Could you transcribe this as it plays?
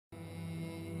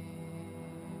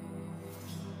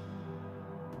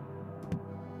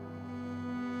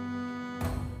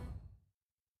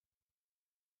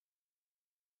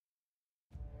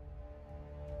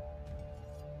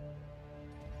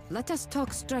Let us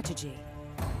talk strategy.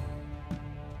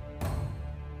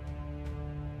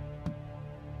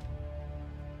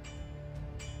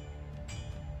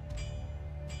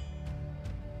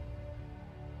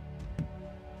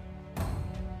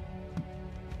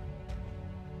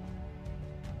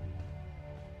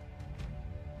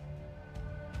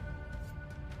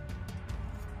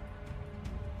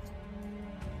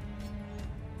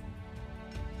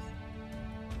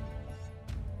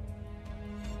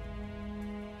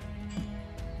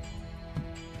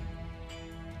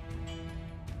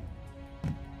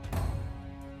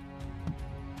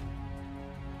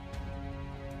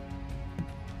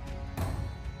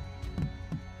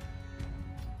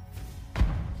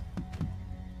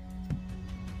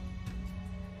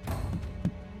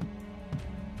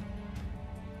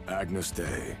 Agnus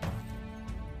Dei.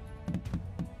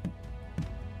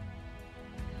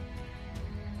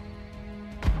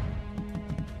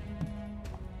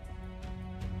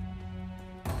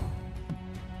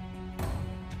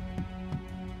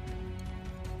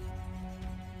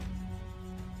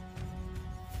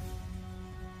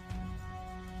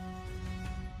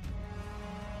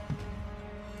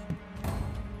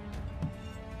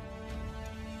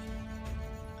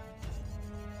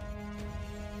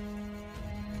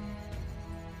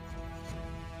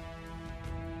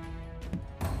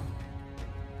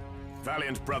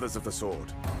 Valiant brothers of the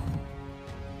sword.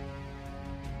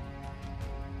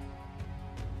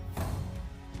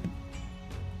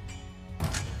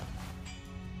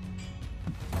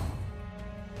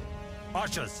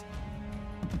 Archers!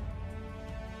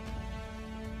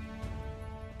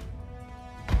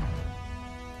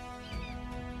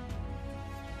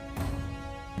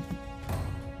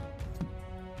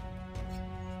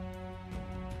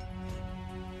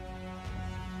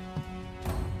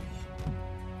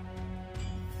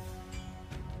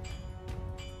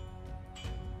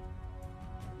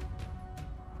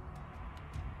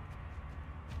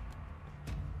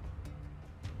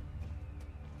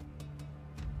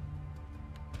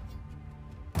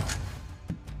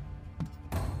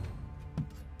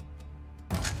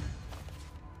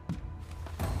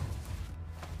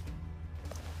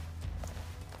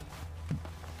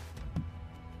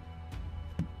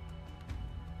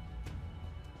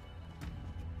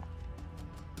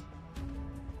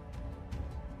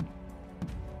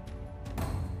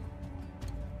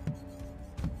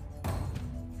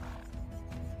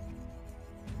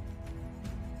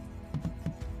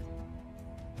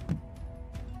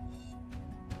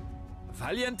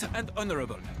 Valiant and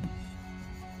honorable.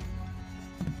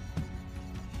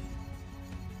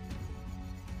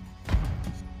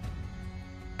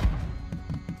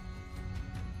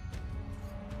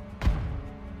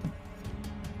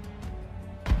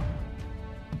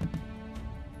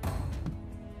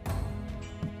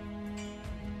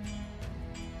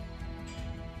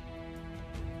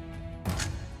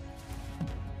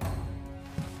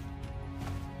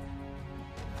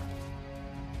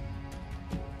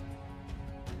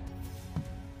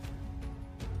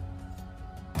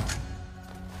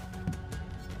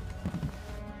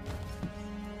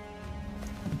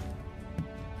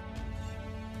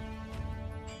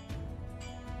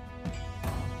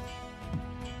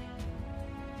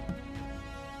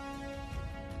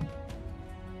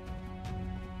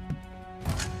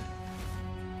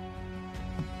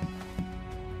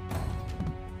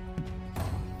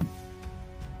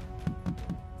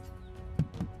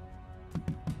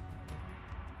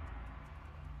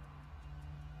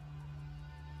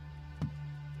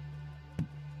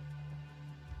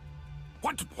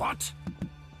 What?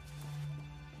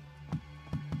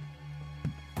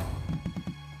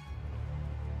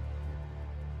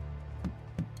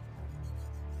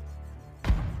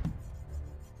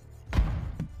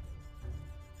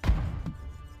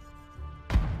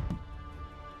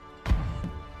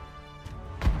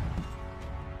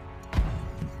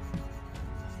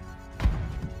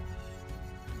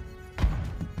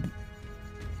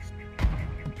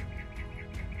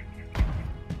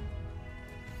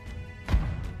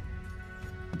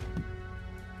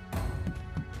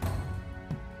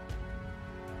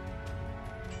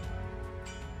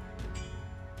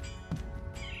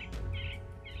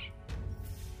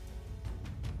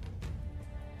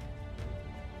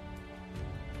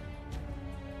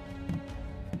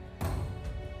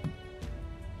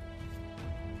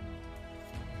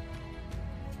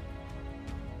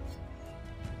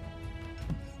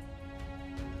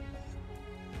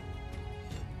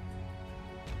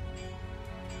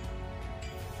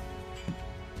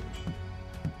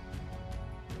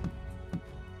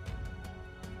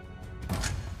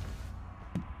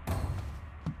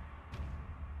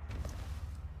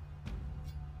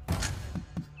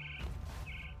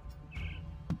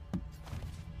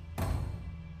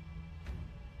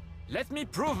 Let me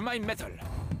prove my mettle.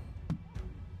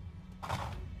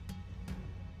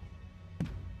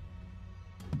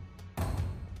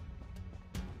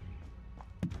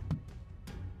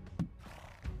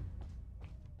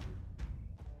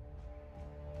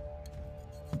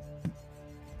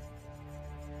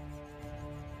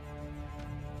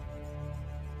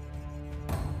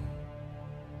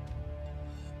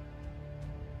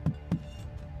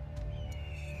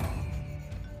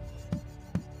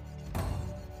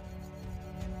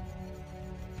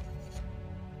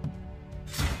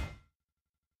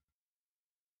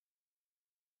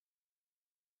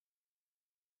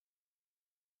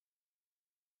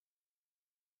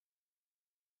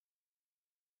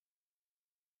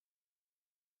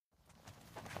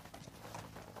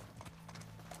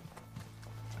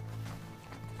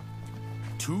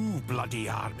 Two bloody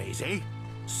armies, eh?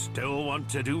 Still want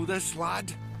to do this,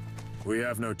 lad? We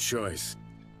have no choice.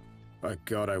 By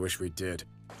God, I wish we did.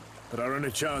 But our only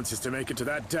chance is to make it to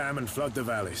that dam and flood the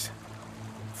valleys.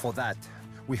 For that,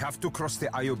 we have to cross the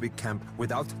Iobic camp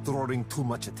without drawing too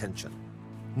much attention.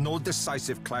 No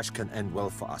decisive clash can end well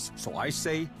for us, so I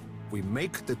say we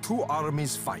make the two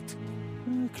armies fight.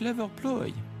 Clever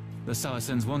ploy. The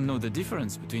Saracens won't know the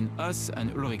difference between us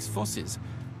and Ulrich's forces.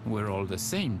 We're all the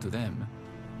same to them.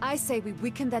 I say we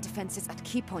weaken their defenses at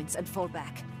key points and fall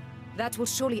back. That will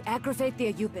surely aggravate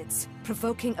the Ayubids,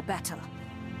 provoking a battle.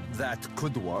 That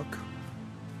could work.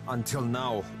 Until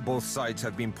now, both sides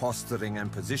have been posturing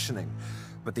and positioning,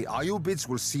 but the Iobids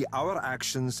will see our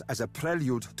actions as a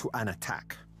prelude to an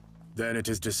attack. Then it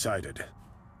is decided.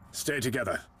 Stay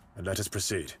together, and let us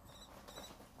proceed.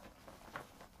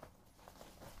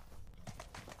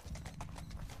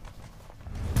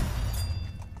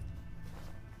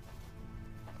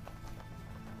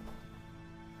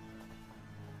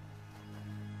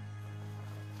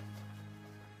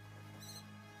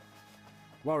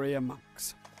 Warrior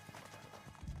monks.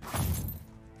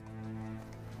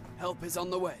 Help is on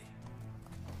the way.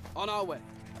 On our way.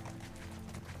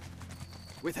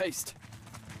 With haste.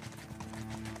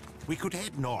 We could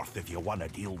head north if you want to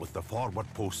deal with the forward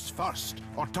posts first,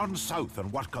 or turn south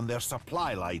and work on their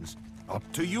supply lines. Up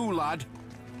to you, lad.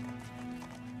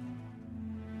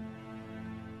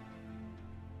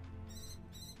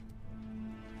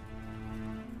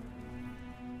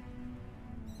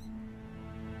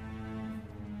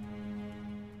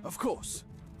 Of course.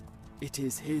 It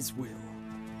is his will.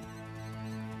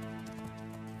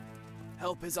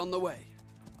 Help is on the way.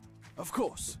 Of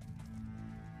course.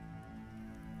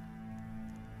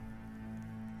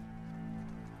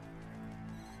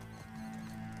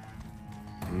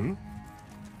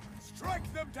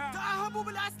 Strike them down! تأهبوا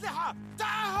بالأسلحة!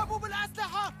 تأهبوا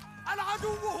بالأسلحة!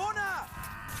 العدو هنا!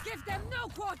 Give them no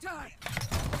quarter!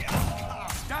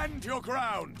 Stand your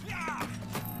ground!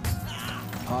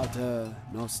 Pater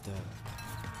Noster.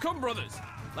 Come, brothers,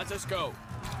 let us go.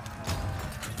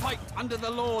 Fight under the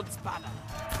Lord's banner.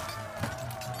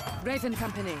 Raven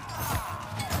Company.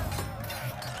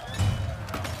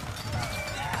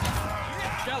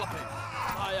 Galloping.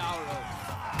 Fly arrow.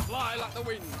 Fly like the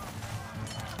wind.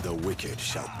 The wicked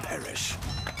shall perish.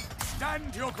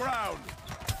 Stand your ground!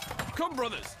 Come,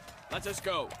 brothers, let us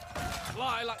go.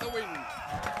 Fly like the wind.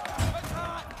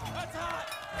 Attack! Attack!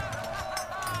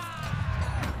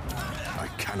 I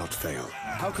cannot fail.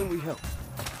 How can we help?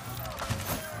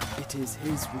 It is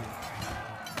his will.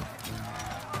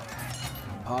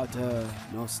 Pater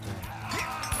Noster.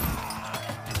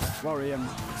 Warrior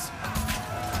monks.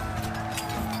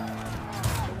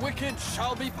 The wicked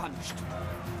shall be punished.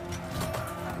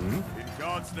 In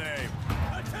God's name.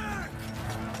 Attack!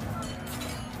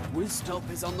 Wisdom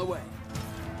is on the way.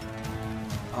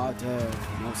 Pater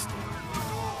Noster.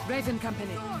 Raven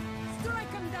Company.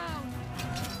 Strike them down!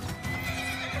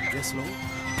 Yes, Lord.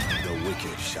 The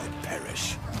wicked shall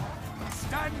perish.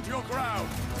 Stand your ground!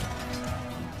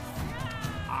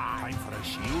 Time for a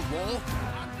shield wall?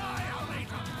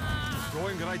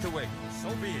 Going right away. So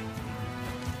be it.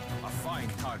 A fine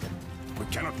target. We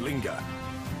cannot linger.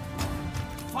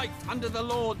 Fight under the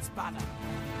Lord's banner.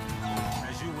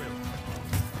 As you will.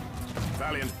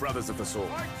 Valiant brothers of the sword.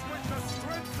 Fight with the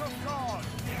strength of God!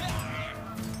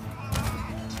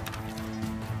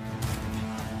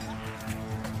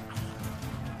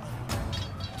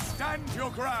 Stand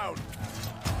your ground!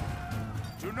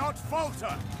 Do not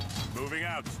falter! Moving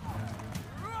out.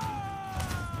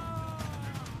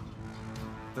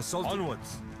 The Sultan.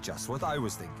 Onwards. Just what I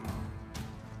was thinking.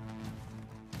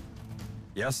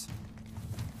 Yes?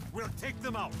 We'll take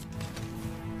them out!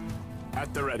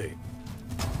 At the ready.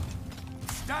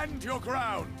 Stand your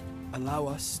ground! Allow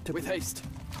us to... With haste.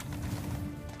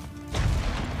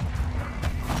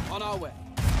 On our way.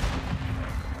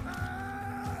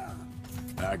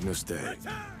 Agnus Dei.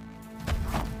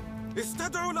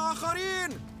 استدعوا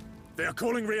الآخرين! They are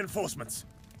calling reinforcements.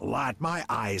 Lad, my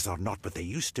eyes are not what they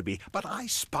used to be, but I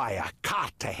spy a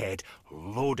cart ahead,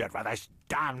 loaded with this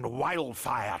damned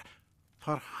wildfire.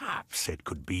 Perhaps it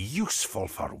could be useful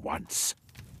for once.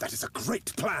 That is a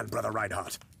great plan, Brother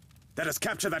Reinhardt. Let us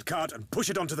capture that cart and push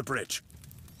it onto the bridge.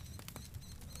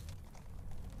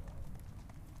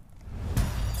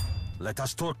 Let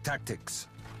us talk tactics.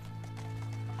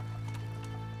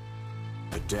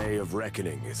 The day of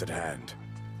reckoning is at hand.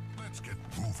 Let's get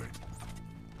moving.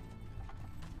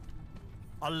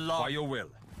 Allah. By your will.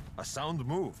 A sound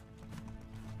move.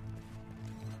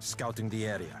 Scouting the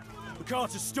area. The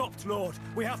cart has stopped, Lord.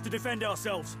 We have to defend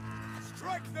ourselves.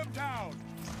 Strike them down!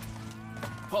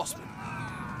 Horsemen.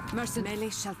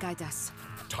 Mercenaries shall guide us.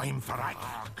 Time for it.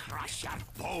 I'll crush your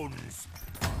bones.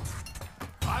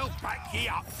 I'll back ye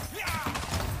up.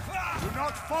 Do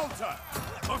not falter.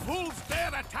 The fools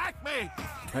dare attack me.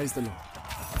 Praise the Lord.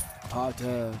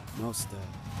 Pater Noster.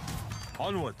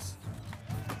 Onwards.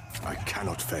 I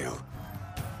cannot fail.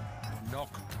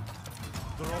 Knock.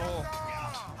 Draw.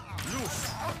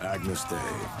 Loose. Agnus Dei.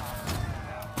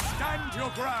 Stand your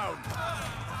ground.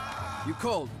 You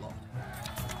called, Lord.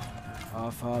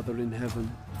 Our Father in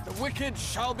heaven, the wicked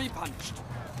shall be punished.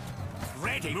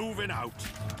 Ready. Moving out.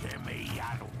 Give me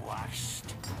your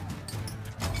worst.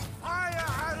 Fire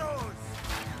arrows!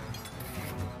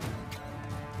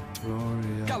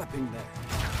 Gloria. Galloping there.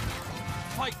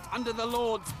 Fight under the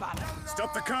Lord's banner.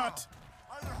 Stop the cart!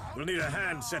 We'll need a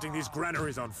hand setting these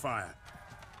granaries on fire.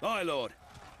 Aye, Lord.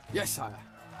 Yes, sire.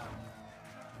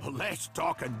 Less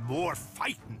talk and more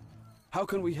fighting. How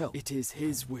can we help? It is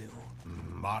his will.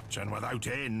 Marching without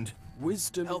end.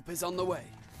 Wisdom. Help is on the way.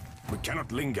 We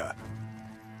cannot linger.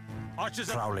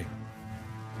 Archers prowling.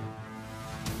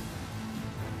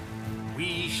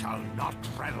 We shall not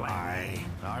tread. Aye,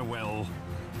 I will.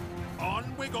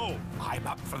 On we go. I'm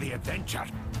up for the adventure.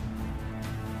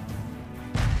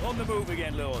 On the move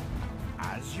again, Lord.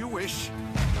 As you wish.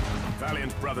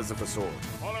 Valiant brothers of the sword.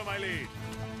 Follow my lead.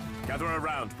 Gather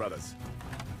around, brothers.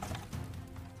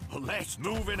 Let's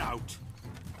moving out.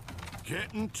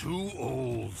 Getting too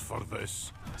old for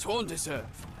this. Sworn to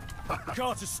serve. The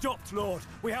cart has stopped, Lord.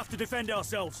 We have to defend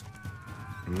ourselves.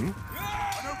 An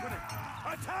opening.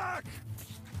 Attack!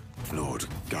 Lord,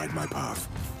 guide my path.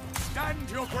 Stand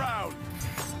your ground.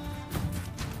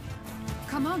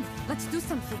 Come on, let's do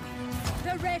something.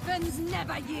 The ravens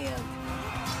never yield.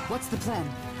 What's the plan?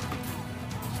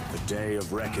 The day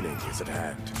of reckoning is at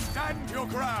hand. Stand your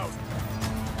ground.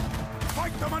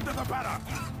 Fight them under the banner.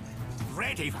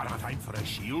 Ready for a time for a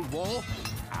shield wall?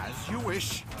 As you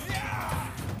wish.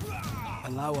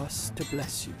 Allow us to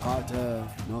bless you, Pater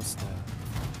Noster.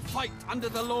 Fight under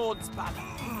the Lord's banner.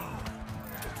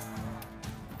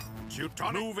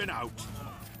 Teutonic. Moving out.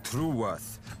 True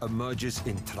worth emerges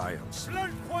in trials.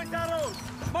 Blunt point arrows!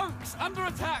 Monks under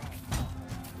attack!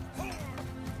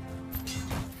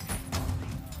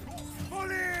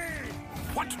 Fully!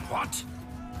 What?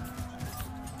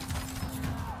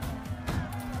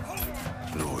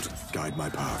 Lord, guide my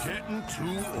path. Getting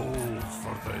too old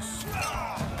for this.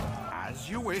 As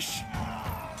you wish.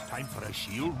 Time for a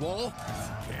shield wall?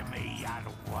 Give me your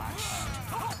worst.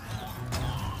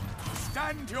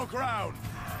 Stand your ground.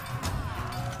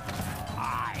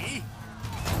 Aye.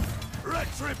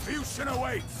 Retribution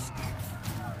awaits.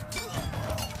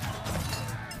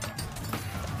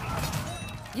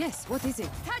 Yes, what is it?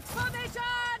 Touch formation!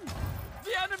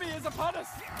 The enemy is upon us!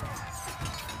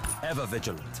 Ever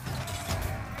vigilant.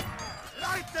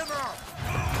 Light them up!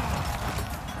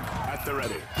 At the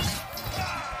ready.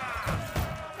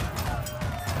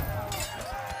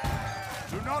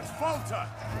 Do not falter!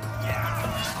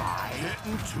 I'm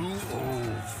getting too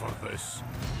old for this.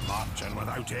 Marching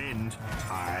without end.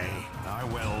 Aye, I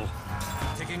will.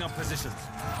 Taking up positions.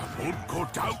 I won't go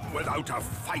down without a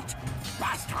fight.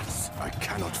 Bastards! I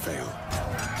cannot fail.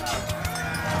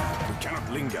 We cannot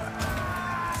linger.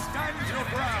 Stand your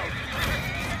ground!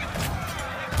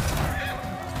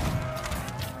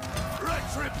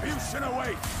 Retribution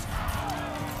awaits!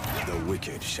 The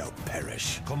wicked shall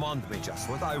perish. Command me just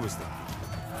what I was thinking.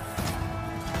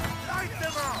 Light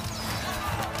them up!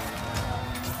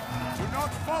 Do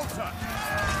not falter!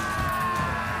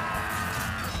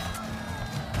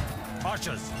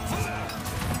 Archers!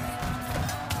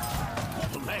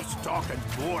 Less talk and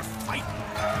more fight!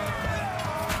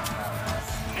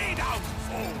 Stay down,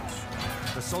 fools!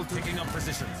 The soul taking up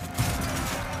positions.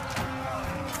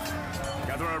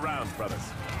 Gather around,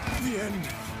 brothers. The end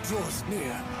draws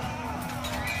near.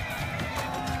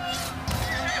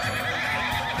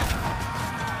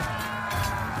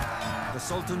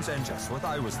 Sultans and just what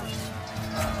I was thinking.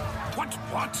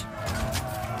 What?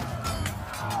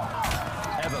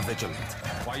 Ever vigilant.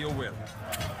 By your will.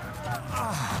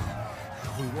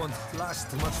 We won't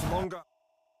last much longer.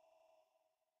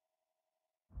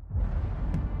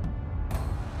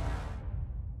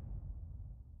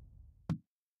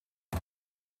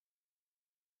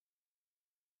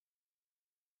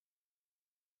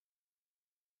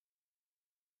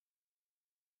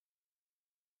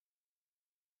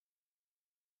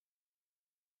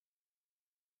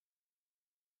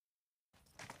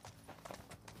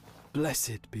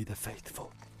 Blessed be the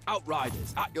faithful.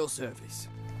 Outriders at your service.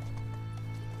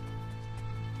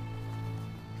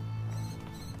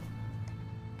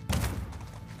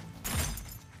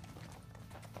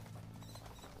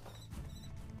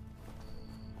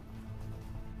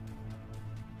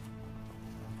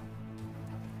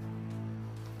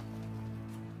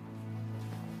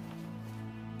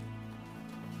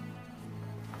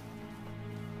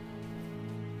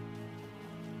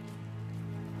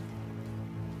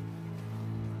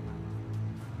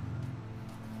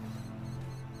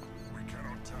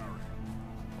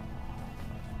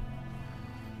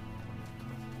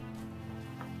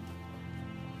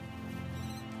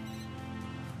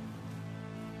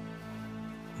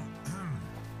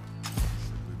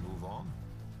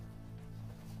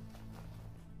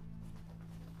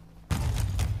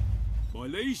 My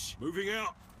liege, moving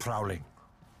out. Prowling.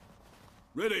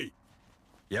 Ready.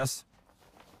 Yes?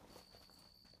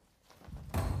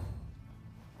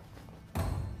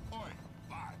 Oi,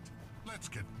 lad. Let's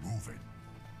get moving.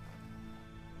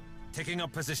 Taking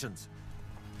up positions.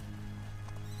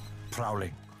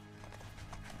 Prowling.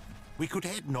 We could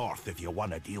head north if you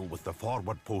want to deal with the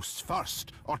forward posts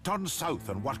first, or turn south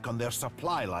and work on their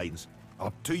supply lines.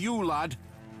 Up to you, lad.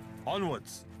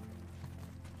 Onwards.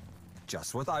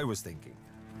 Just what I was thinking.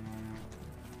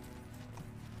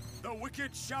 The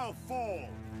wicked shall fall.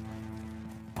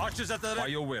 Archers at the by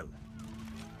your will.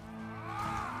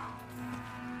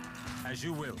 As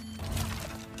you will.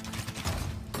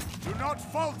 Do not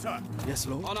falter. Yes,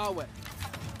 Lord. On our way.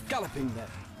 Galloping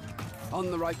there. On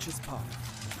the righteous path.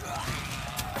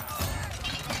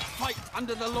 Fight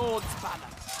under the Lord's banner.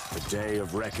 The day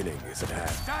of reckoning is at hand.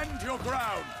 Stand your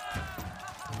ground.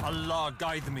 Allah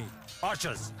guide me.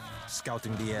 Archers,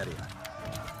 scouting the area.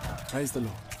 Praise the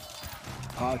Lord.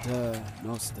 Pater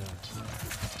Noster.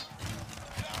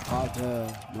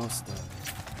 Pater Noster.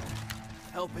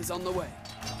 Help is on the way.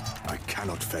 I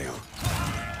cannot fail.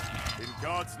 In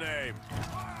God's name.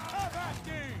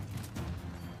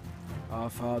 Our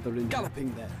Father in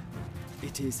galloping there.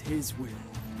 It is His will.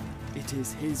 It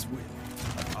is His will.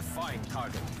 A fine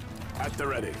target. At the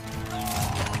ready.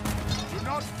 Do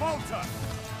not falter.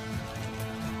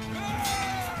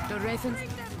 The Ravens... Bring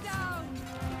them down!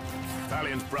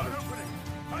 Valiant brother.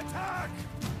 Attack!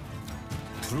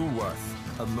 True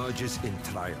worth emerges in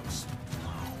trials.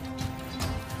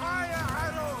 Fire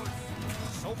arrows!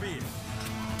 So be it.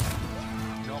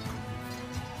 Knock.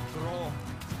 Draw.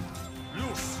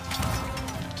 Loose.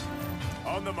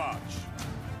 On the march.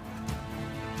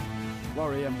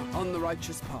 Warrior on the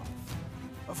righteous path.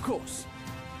 Of course.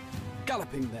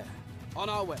 Galloping there. On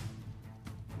our way.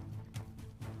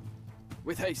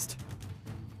 With haste.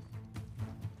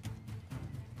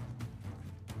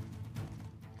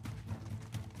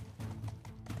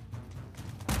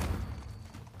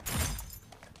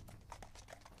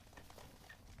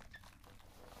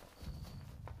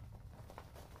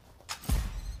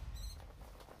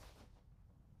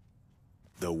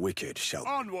 The wicked shall...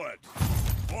 Onward!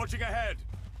 Forging ahead!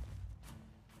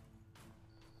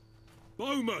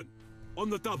 Bowman! On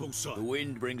the double, sir. The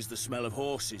wind brings the smell of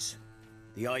horses.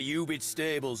 The Ayyubid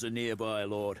stables are nearby,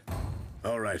 Lord.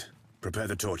 All right. Prepare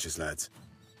the torches, lads.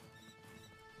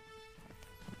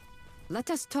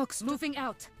 Let us talk... Moving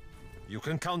out. You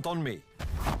can count on me.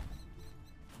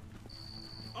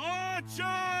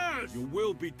 Archers! Your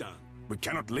will be done. We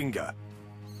cannot linger.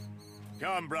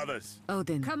 Come, brothers.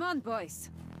 Odin. Come on, boys.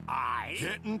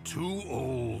 Getting too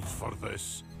old for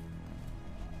this.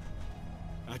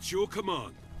 At your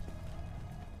command.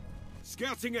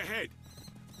 Scouting ahead.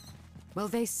 Will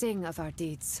they sing of our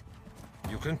deeds?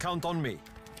 You can count on me.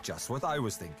 Just what I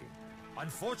was thinking.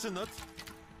 Unfortunate,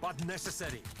 but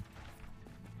necessary.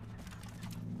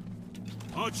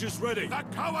 Archers ready. The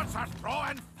cowards are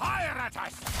throwing fire at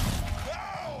us!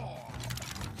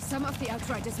 Some of the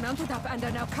Outriders mounted up and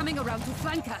are now coming around to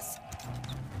flank us.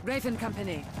 Raven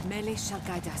Company, melee shall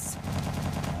guide us.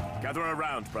 Gather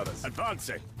around, brothers.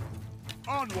 Advancing.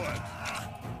 Onward.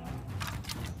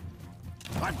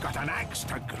 I've got an axe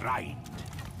to grind.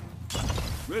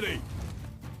 Ready.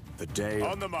 The day...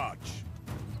 On the march.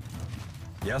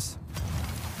 Yes?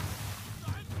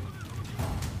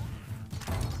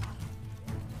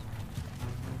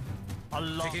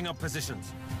 Allah. Taking up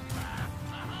positions.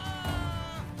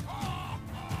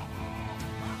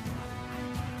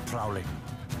 Prowling.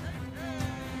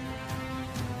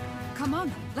 Come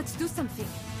on, let's do something.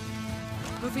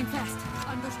 Moving fast.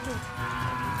 Understood.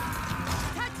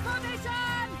 Attack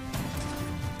formation!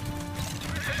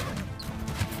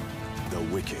 The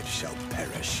wicked shall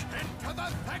perish. Into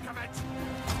the thick of it!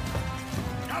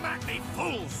 Come at me,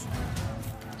 fools!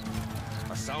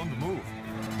 A sound move.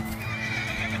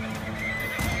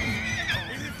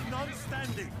 Leave none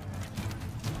standing!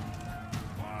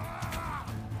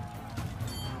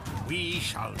 We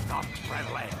shall not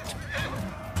relent.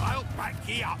 I'll back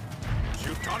ye up.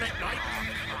 Teutonic Knight,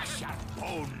 crush your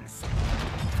bones.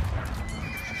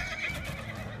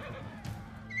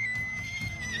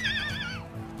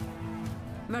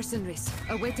 Mercenaries,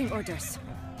 awaiting orders.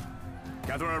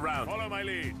 Gather around. Follow my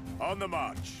lead. On the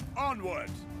march.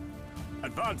 Onward.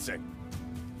 Advancing.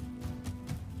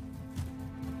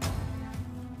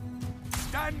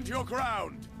 Stand your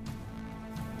ground.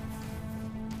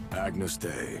 Agnus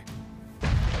Dei.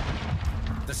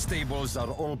 The stables are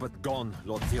all but gone,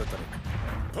 Lord Theodoric.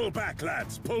 Pull back,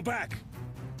 lads. Pull back.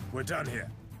 We're done here.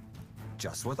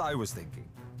 Just what I was thinking.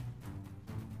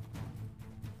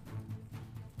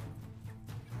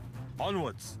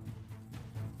 Onwards.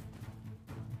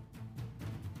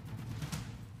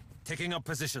 Taking up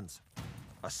positions.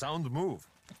 A sound move.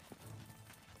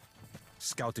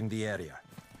 Scouting the area.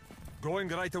 Going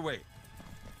right away.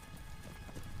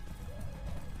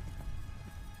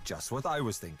 Just what I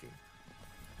was thinking.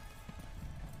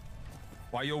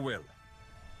 By your will.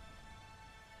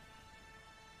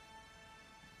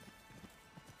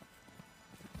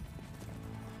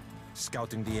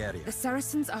 Scouting the area. The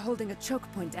Saracens are holding a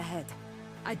choke point ahead.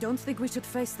 I don't think we should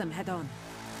face them head-on.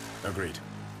 Agreed.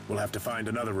 We'll have to find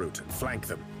another route and flank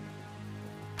them.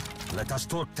 Let us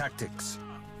talk tactics.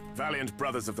 Valiant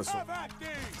brothers of the sword.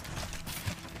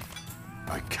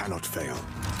 I cannot fail.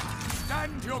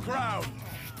 Stand your ground.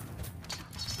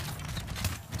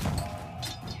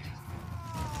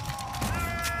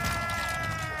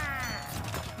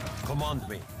 Command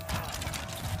me.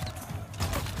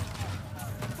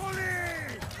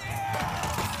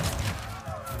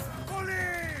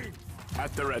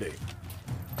 At the ready.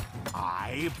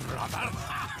 Aye, brother.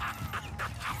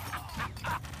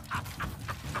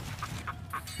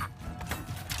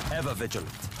 Ever vigilant.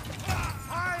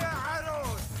 Fire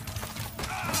arrows!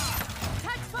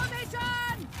 Attack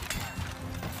formation!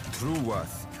 True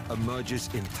worth emerges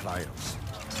in trials.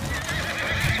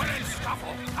 We're in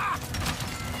scuffle. Ah!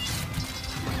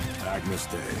 Agnus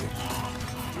Dei.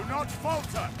 Do not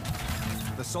falter.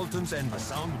 The Sultan's end. A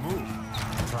sound move.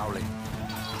 Prowling.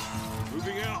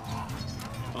 Moving out.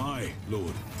 Aye,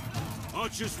 Lord.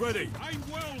 Archers ready. Aim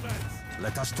well, lads.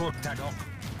 Let us talk tactics.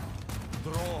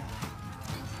 Draw.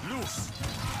 Loose.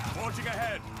 Forging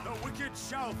ahead. The wicked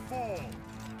shall fall.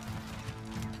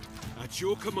 At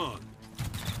your command.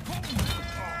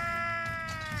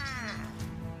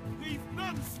 Leave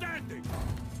none standing.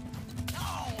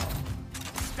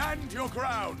 Stand your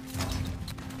ground.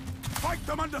 Fight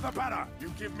them under the banner.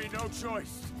 You give me no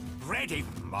choice. Ready,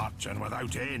 marching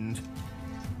without end.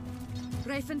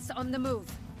 Ravens on the move.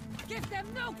 Give them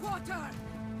no quarter!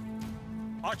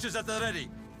 Archers at the ready.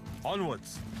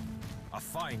 Onwards. A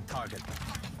fine target.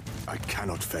 I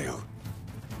cannot fail.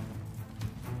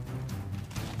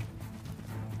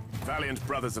 Valiant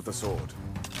brothers of the sword.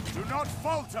 Do not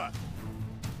falter.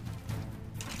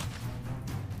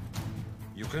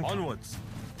 You can... Onwards.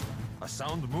 A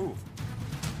sound move.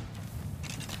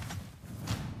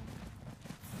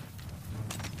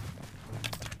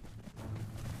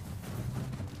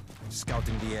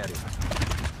 Scouting the area.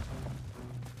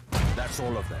 That's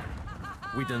all of them.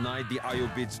 We denied the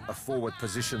Iobids a forward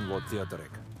position, Lord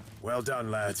Theodoric. Well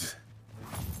done, lads.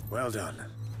 Well done.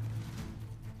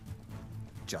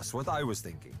 Just what I was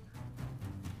thinking.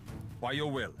 By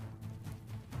your will.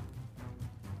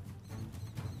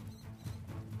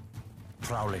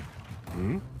 Prowling.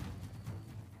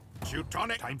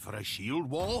 Teutonic. Time for a shield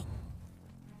wall.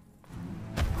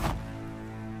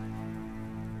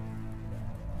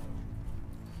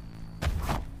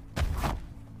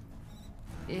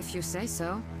 If you say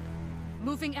so.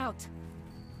 Moving out.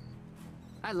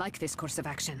 I like this course of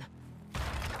action.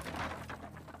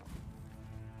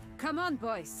 Come on,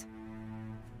 boys.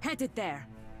 Headed there.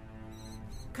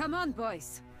 Come on,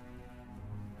 boys.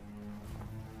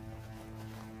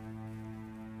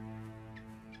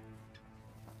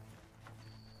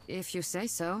 If you say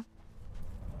so.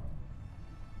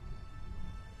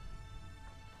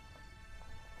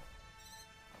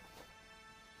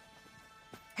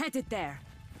 Set it there.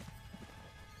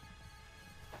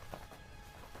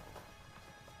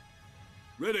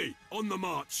 Ready, on the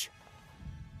march.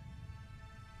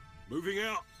 Moving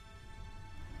out.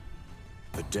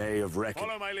 The day of reckoning.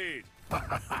 Follow my lead.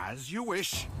 As you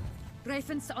wish.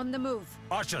 Ravens on the move.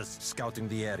 Archers scouting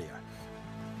the area.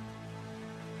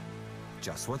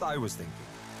 Just what I was thinking.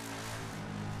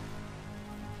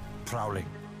 Prowling.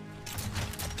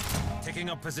 Taking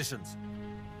up positions.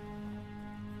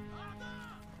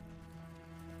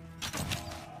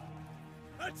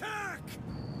 Attack!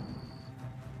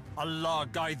 Allah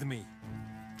guide me.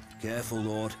 Careful,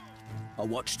 Lord. A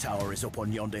watchtower is up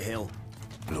on yonder hill.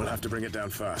 We'll have to bring it down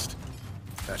fast.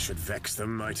 That should vex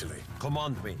them mightily.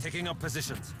 Command me. Taking up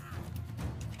positions.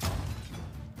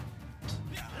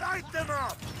 Light them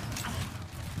up!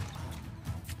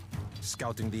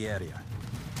 Scouting the area.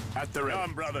 At the ready.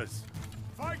 Come, brothers.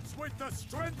 Fight with the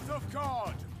strength of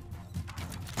God.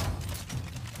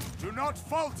 Do not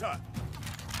falter.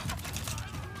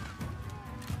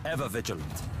 Ever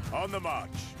vigilant. On the march.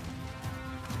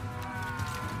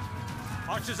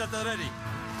 Archers at the ready.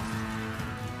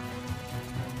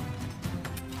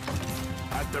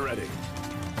 At the ready.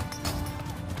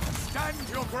 Stand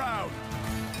your ground.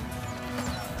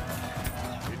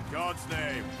 In God's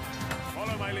name,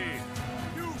 follow my lead.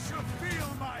 You shall feel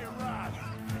my wrath.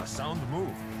 A sound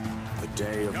move. The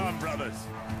day of... Come, brothers.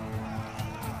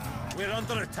 We're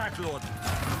under attack, Lord.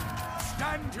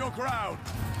 Stand your ground.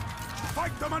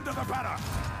 Fight them under the banner.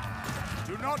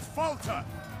 Do not falter.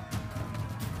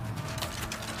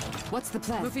 What's the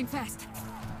plan? Moving fast.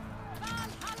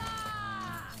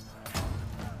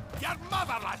 You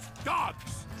motherless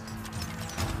dogs!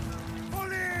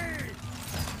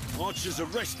 Fully! Archers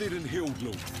arrested and healed,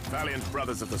 Lord. Valiant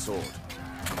brothers of the sword.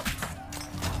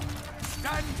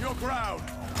 Stand your ground.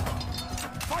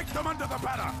 Fight them under the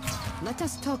banner. Let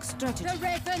us talk strategy. The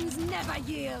Ravens never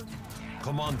yield.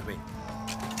 Command me.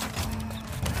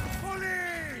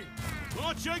 Fully!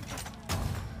 Marching!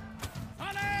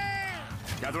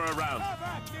 Gather around. Have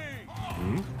at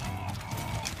me!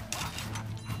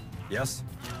 Yes?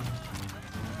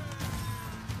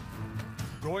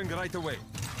 Going right away.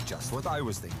 Just what I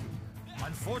was thinking.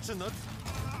 Unfortunate,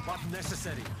 but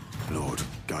necessary. Lord,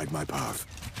 guide my path.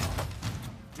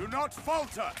 Do not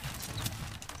falter.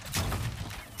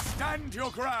 Stand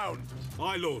your ground.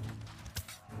 Aye, Lord.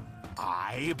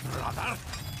 Aye, brother.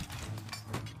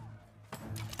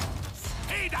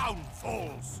 Stay down,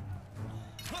 fools!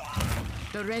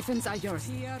 The Ravens are yours.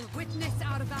 Here, witness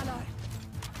our valor.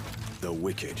 The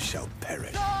wicked shall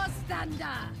perish. Go,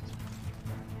 Stander!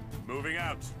 Moving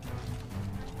out.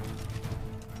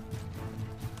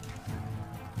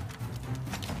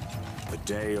 The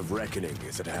day of reckoning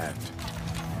is at hand.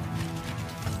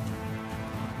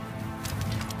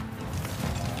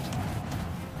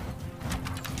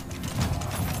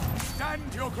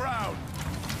 Stand your ground.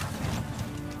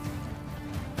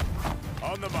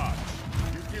 On the march.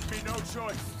 You give me no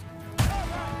choice.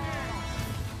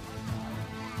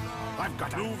 I've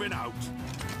got moving out.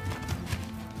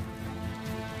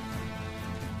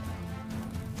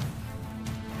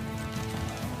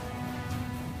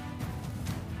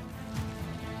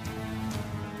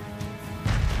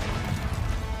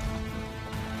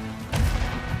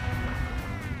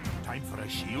 Time for a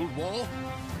shield wall?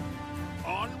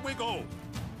 On we go!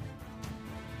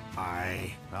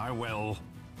 I will.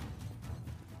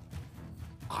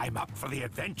 I'm up for the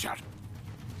adventure.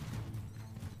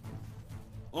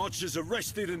 Archers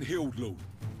arrested and healed, Lord.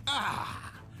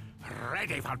 Ah!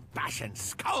 Ready for bashing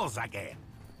skulls again.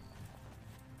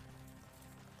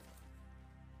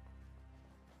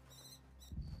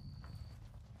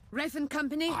 Raven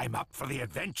Company? I'm up for the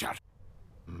adventure.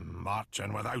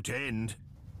 Marching without end.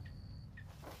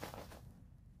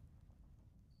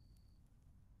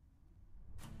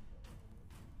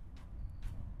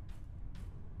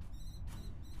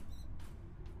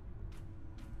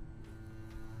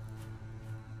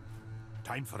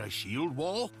 Time for a shield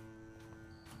wall?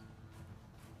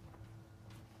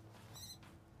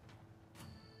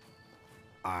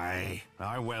 I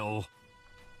will.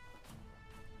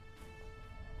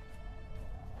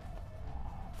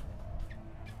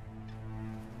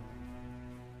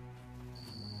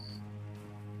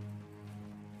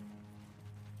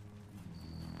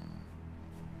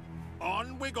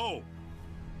 On we go.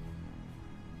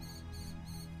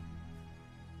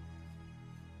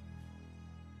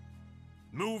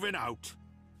 Moving out.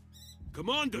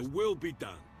 Commander, will be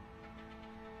done.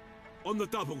 On the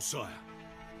double, sire.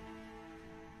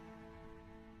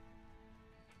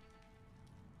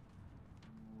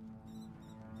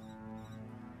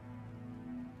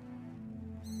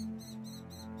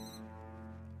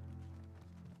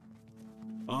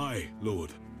 Aye,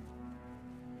 Lord.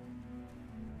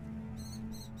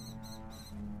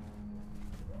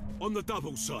 On the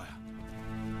double, sire.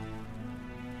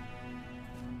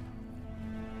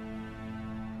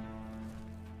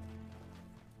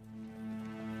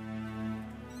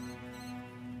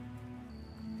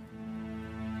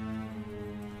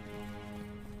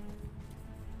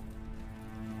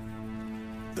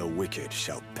 The wicked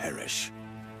shall perish.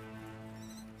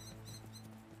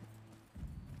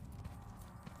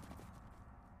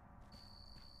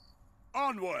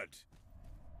 Onward!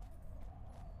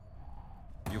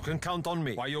 You can count on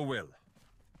me, by your will.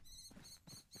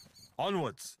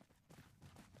 Onwards!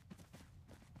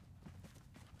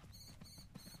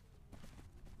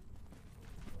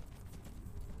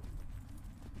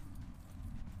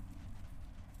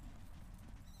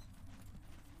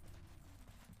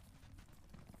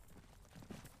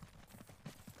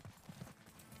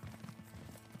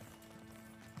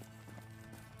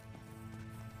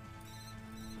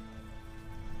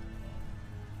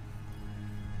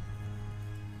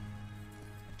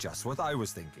 Just what I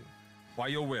was thinking. By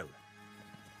your will.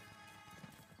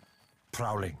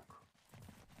 Prowling.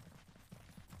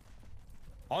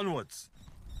 Onwards.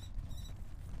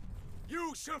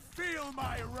 You shall feel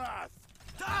my wrath!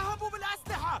 تأهبوا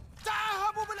بالأسلحة!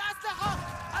 تأهبوا بالأسلحة!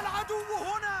 العدو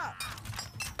هنا!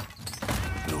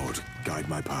 Lord, guide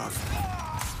my path.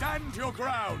 Stand your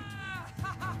ground!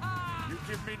 You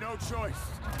give me no choice.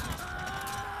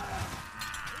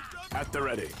 At the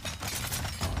ready.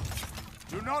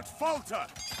 Do not falter!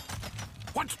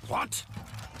 What?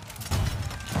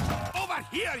 Over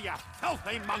here, you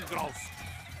filthy mongrels!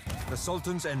 The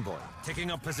Sultan's envoy, taking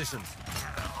up positions.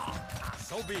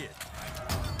 So be it.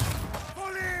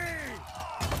 Fully!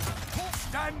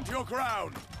 Stand your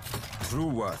ground! True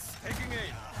worth. Taking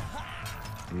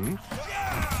aim.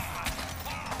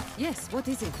 Yes, what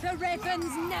is it? The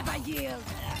ravens never yield.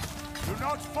 Do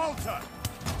not falter!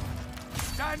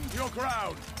 Stand your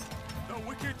ground! The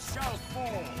wicked shall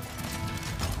fall!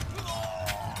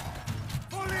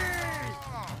 Fully!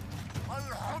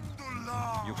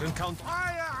 Alhamdulillah! You can count.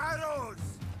 Fire arrows!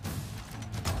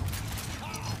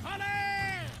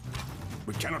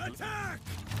 We cannot... Attack!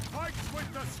 Fight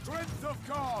with the strength of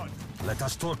God! Let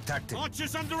us talk tactics.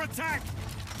 Archers under attack!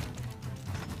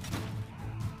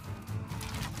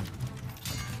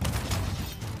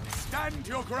 Stand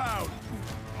your ground!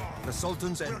 The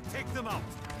Sultan's We'll envoy. take them out!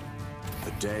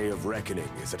 The day of reckoning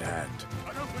is at hand.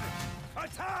 An opening!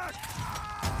 Attack!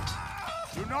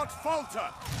 Do not falter!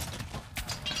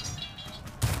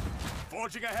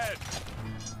 Forging ahead!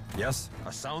 Yes,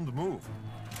 a sound move.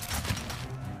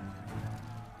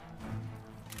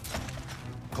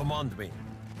 Command me.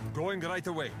 Going right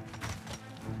away.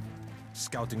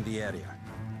 Scouting the area.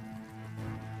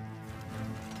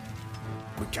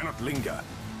 We cannot linger.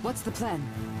 What's the plan?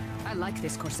 I like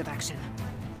this course of action.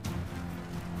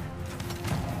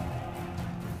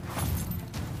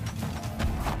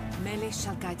 Melee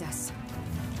shall guide us.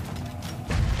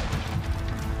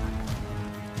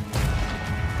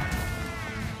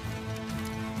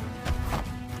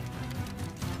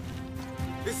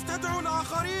 استدعوا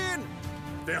الآخرين!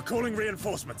 They are calling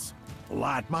reinforcements.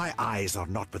 Lad, my eyes are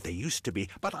not what they used to be,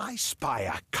 but I spy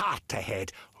a cart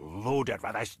ahead, loaded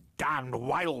with this damned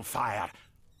wildfire.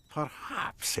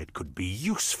 Perhaps it could be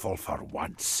useful for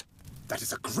once. That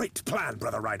is a great plan,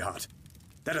 Brother Reinhardt.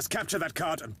 Let us capture that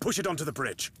cart and push it onto the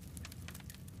bridge.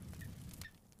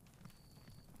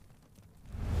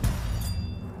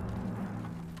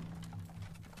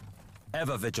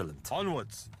 Ever vigilant.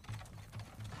 Onwards.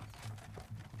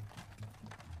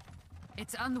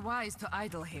 It's unwise to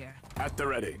idle here. At the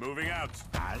ready. Moving out.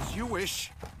 As you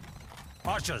wish.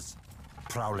 Archers.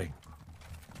 Prowling.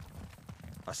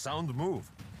 A sound move.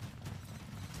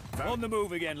 On the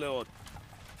move again, Lord.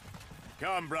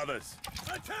 Come, brothers.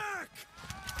 Attack!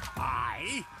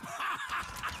 Aye.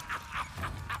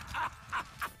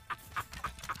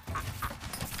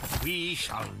 We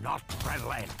shall not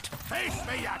relent. Face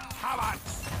me, you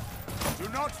cowards! Do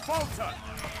not falter!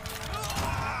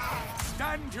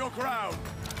 Stand your ground!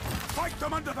 Fight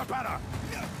them under the banner!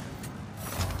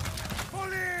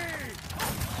 Fully!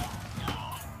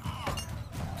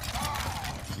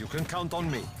 You can count on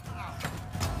me.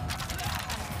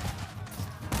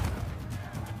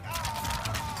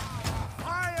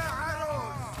 Fire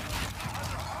arrows!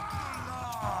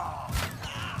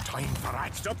 Time for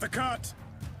action! Stop the cart!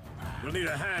 We'll need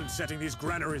a hand setting these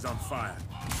granaries on fire.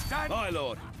 Stand! Aye,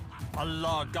 Lord.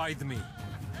 Allah guide me.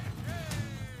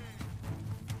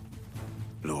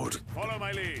 Lord, Follow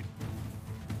my lead.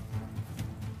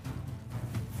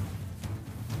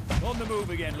 On the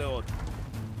move again, Lord.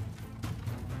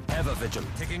 Ever vigilant.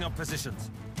 Taking up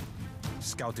positions.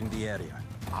 Scouting the area.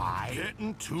 I'm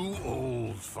getting too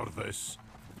old for this.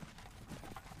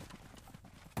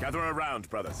 Gather around,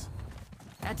 brothers.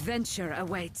 Adventure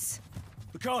awaits.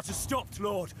 The cart has stopped,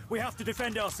 Lord. We have to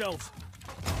defend ourselves.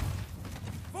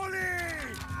 Fully!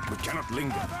 We cannot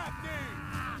linger.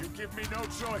 You give me no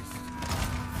choice.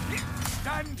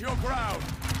 Stand your ground.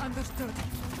 Understood.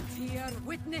 Here,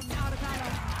 witness our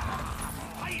valor.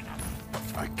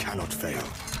 I cannot fail.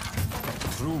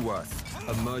 True worth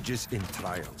emerges in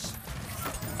trials.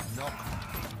 Knock.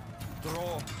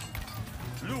 Draw.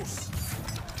 Loose.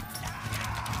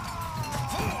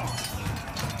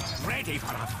 Ready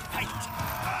for a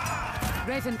fight.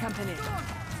 Raven Company.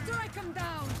 Strike them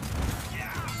down!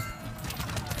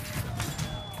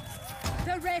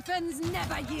 The Ravens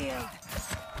never yield!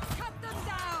 Cut them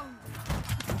down!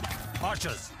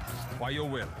 Archers, by your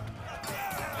will.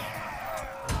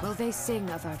 Will they sing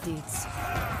of our deeds?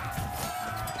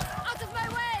 Out of my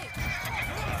way!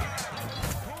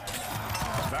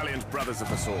 Valiant brothers of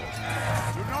the sword.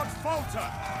 Do not falter.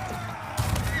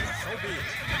 So be it.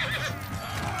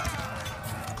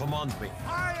 Command me.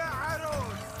 Fire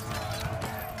arrows.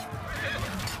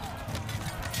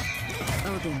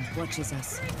 Odin watches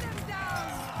us. Bring them down!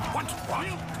 What?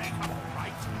 We'll take them all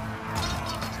right.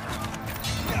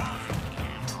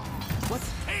 What?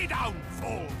 Stay down,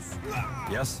 fools.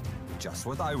 Yes, just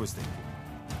what I was thinking.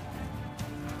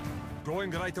 Going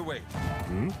right away.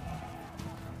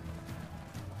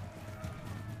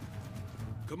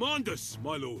 Command us,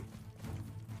 my lord.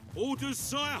 Orders,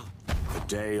 sire. The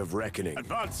day of reckoning.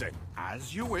 Advancing.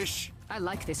 As you wish. I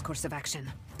like this course of action.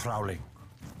 Prowling.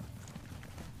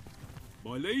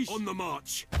 My liege, on the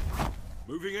march.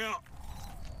 Moving out.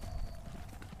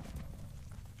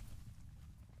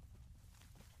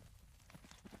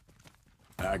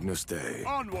 Agnus Dei.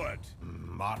 Onward.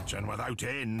 Marching without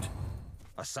end.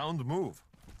 A sound move.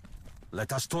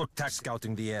 Let us talk tack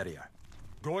scouting the area.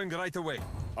 Going right away.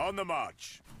 On the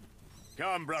march.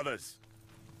 Come, brothers.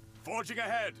 Forging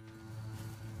ahead.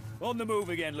 On the move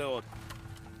again, Lord.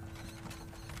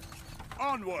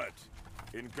 Onward.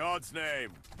 In God's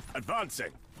name.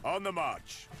 Advancing. On the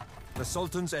march. The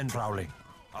Sultan's end prowling.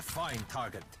 A fine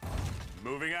target.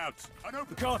 Moving out.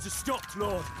 The cart has stopped,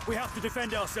 Lord. We have to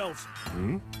defend ourselves.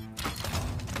 Do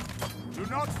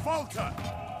not falter.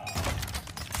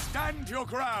 Stand your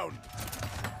ground.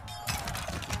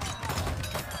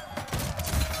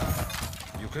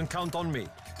 You can count on me.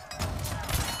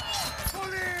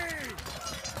 Fully.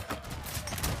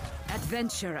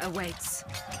 Adventure awaits.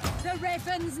 The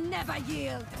Ravens never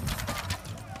yield!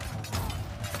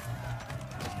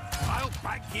 I'll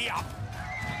back ye up.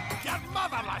 You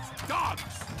motherless dogs.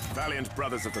 Valiant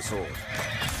brothers of the sword.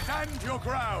 Stand your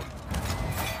ground.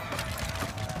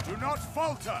 Do not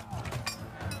falter.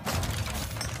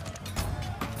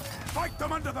 Fight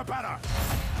them under the banner.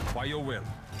 By your will.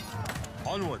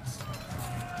 Onwards.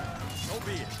 So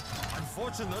be it.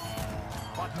 Unfortunate,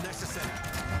 but necessary.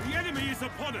 The enemy is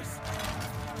upon us.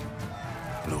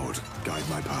 Lord, guide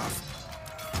my path.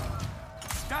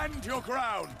 Stand your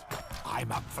ground.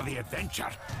 I'm up for the adventure.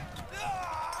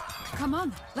 Come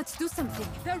on, let's do something.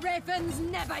 The Ravens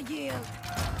never yield!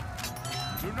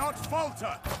 Do not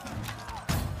falter.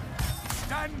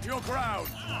 Stand your ground.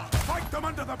 Fight them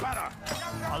under the banner.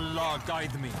 Allah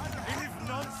guide me. Leave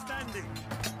none standing.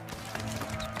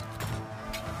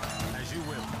 As you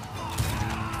will.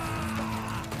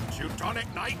 Teutonic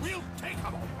Knight, we'll take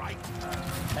them all right.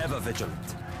 Ever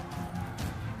vigilant.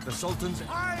 The Sultan's...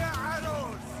 Fire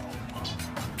arrows.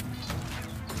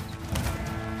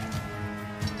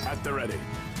 At the ready.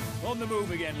 On the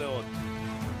move again, Lord.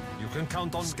 You can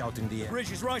count on scouting the area.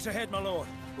 Bridge is right ahead, my lord.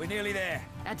 We're nearly there.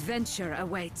 Adventure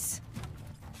awaits.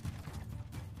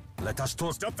 Let us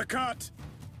talk. Stop the cart!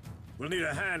 We'll need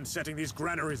a hand setting these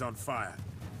granaries on fire.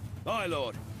 Aye,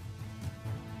 Lord.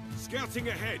 Scouting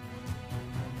ahead.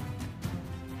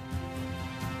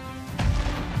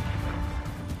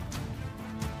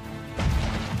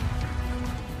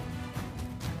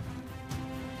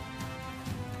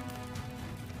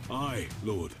 Aye,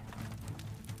 Lord.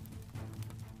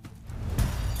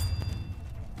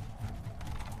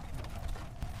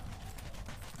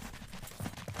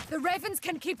 The Ravens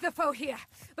can keep the foe here,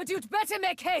 but you'd better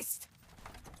make haste!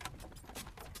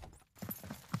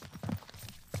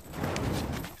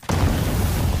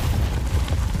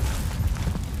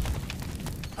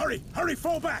 Hurry! Hurry!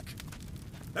 Fall back!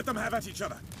 Let them have at each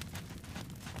other.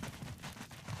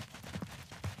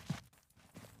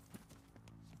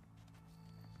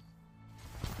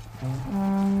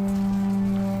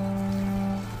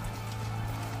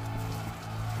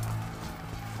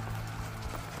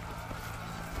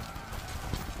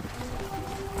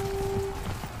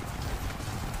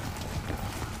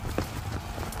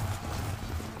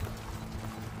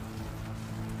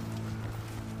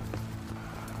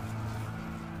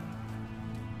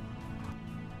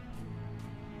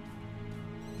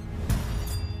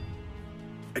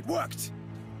 It worked!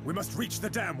 We must reach the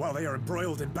dam while they are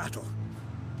embroiled in battle.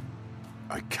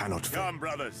 I cannot... Come,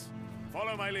 brothers.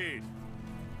 Follow my lead.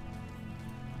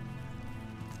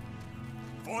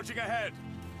 Forging ahead.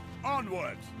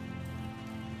 Onward.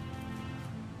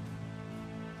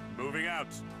 Moving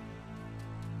out.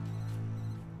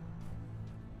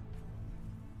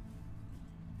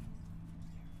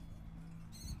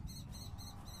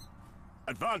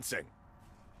 Advancing.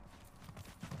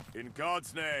 In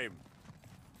God's name.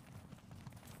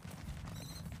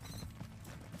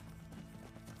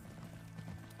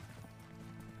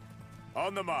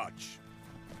 On the march.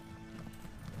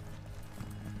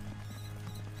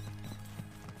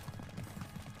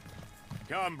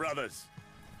 Come, brothers.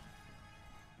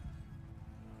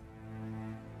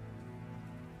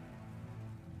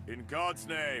 In God's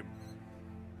name.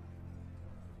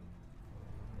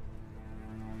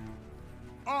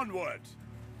 Onward!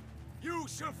 You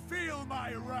shall feel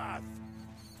my wrath!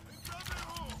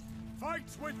 Fight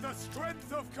with the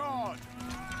strength of God!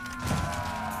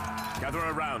 Gather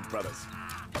around, brothers.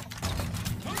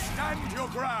 Stand your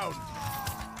ground!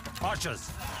 Archers!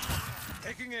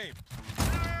 Taking aim!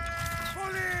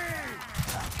 Fully!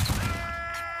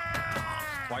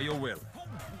 By your will.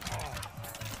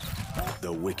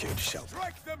 The wicked shall...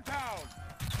 Strike them down!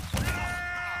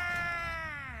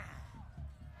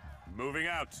 Moving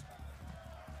out.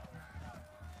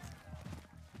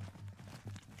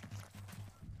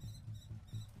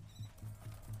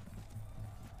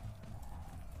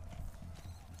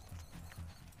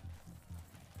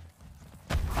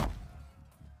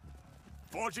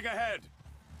 Forging ahead.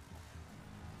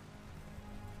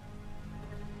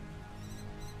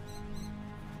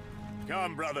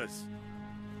 Come, brothers.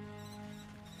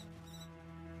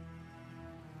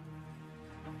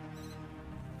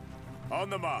 On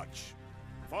the march.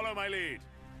 Follow my lead.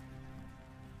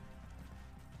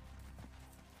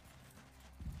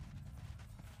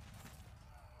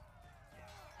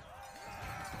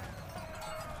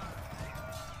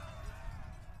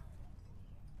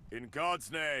 In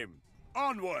God's name,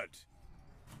 onward!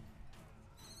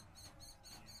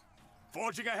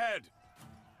 Forging ahead!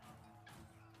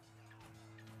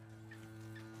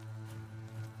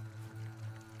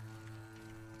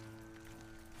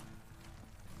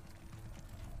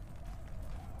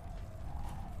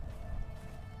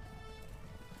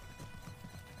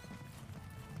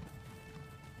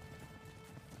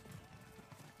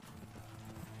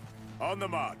 On the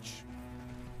march.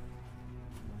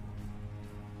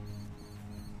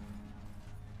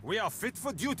 We are fit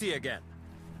for duty again.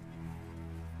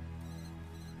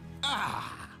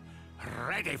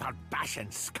 Ready for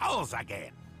bashing skulls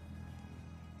again!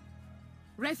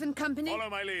 Raven Company? Follow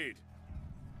my lead.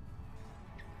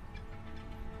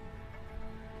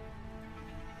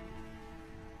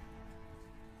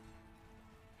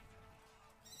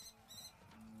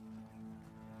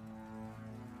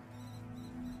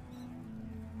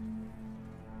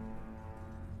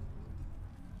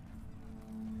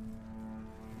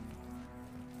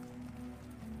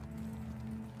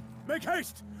 Make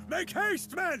haste! Make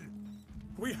haste, men!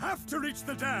 We have to reach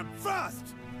the dam,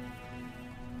 fast!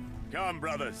 Come,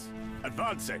 brothers.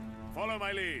 Advancing. Follow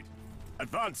my lead.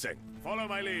 Advancing. Follow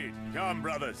my lead. Come,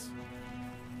 brothers.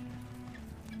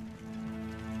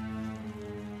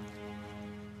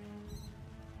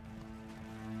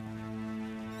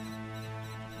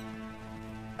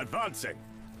 Advancing.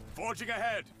 Forging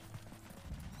ahead.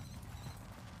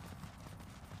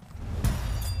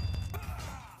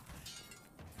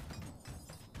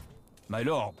 My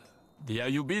lord, the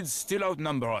Ayyubids still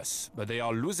outnumber us, but they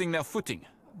are losing their footing.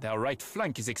 Their right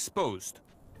flank is exposed.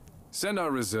 Send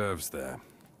our reserves there.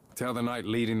 Tell the knight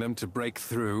leading them to break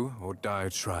through or die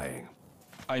trying.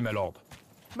 Aye, my lord.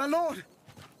 My lord!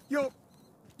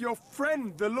 Your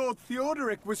friend, the Lord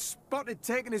Theodoric, was spotted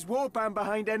taking his warband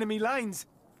behind enemy lines.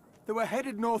 They were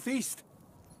headed northeast.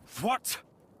 What?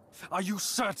 Are you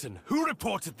certain? Who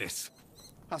reported this?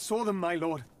 I saw them, my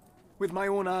lord, with my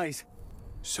own eyes.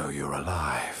 So you're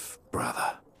alive,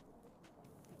 brother.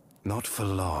 Not for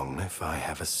long, if I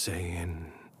have a say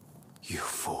in... You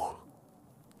fool.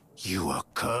 You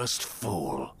accursed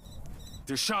fool.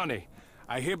 Deshani,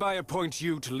 I hereby appoint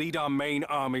you to lead our main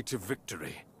army to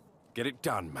victory. Get it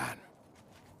done, man.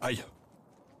 Aye.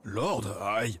 Lord,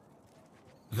 aye.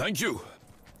 Thank you.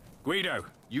 Guido,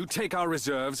 you take our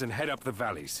reserves and head up the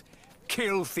valleys.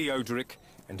 Kill Theodoric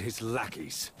and his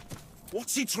lackeys.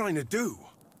 What's he trying to do?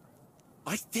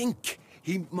 I think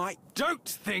he might... Don't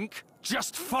think!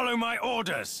 Just follow my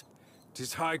orders!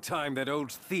 'Tis high time that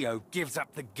old Theo gives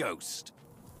up the ghost.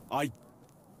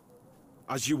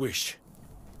 As you wish.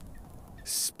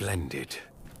 Splendid.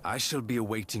 I shall be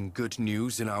awaiting good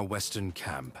news in our western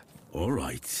camp. All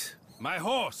right. My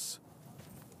horse!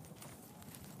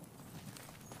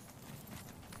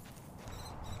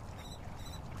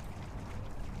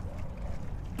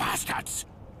 Bastards!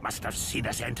 Must have seen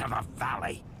us enter the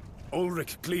valley.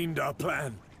 Ulrich gleaned our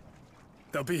plan.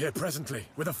 They'll be here presently,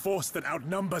 with a force that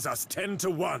outnumbers us 10 to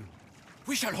 1.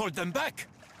 We shall hold them back.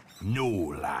 No,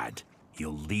 lad.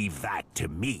 You'll leave that to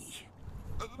me.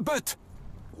 But...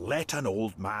 Let an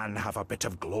old man have a bit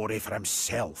of glory for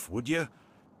himself, would you?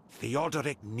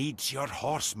 Theodoric needs your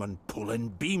horsemen pulling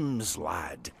beams,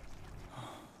 lad.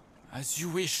 As you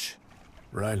wish.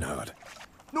 Reinhard.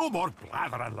 No more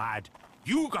blathering, lad.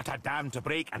 You got a dam to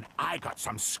break, and I got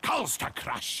some skulls to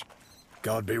crush.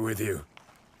 God be with you,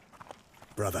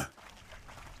 brother.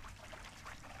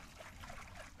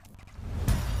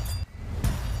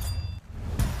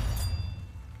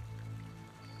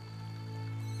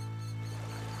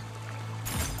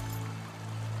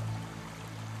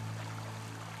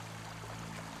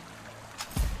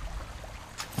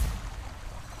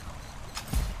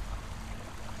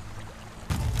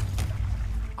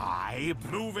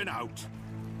 Moving out.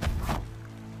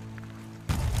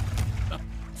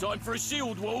 Time for a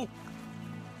shield wall.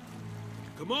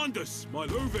 Commanders, my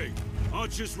Levi.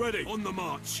 Archers ready. On the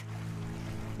march.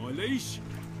 My liege.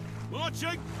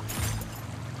 Marching!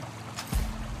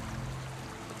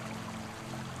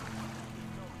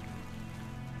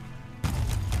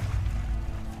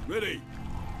 Ready.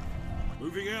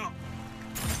 Moving out.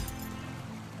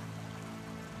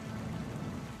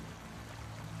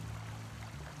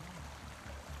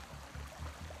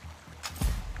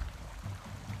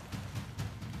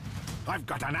 I've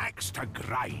got an axe to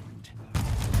grind.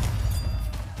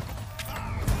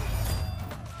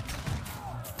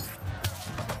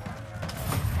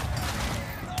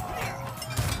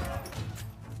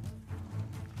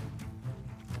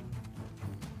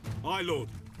 Aye, Lord.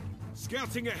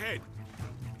 Scouting ahead.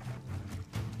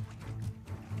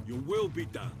 Your will be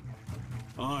done.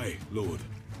 Aye, Lord.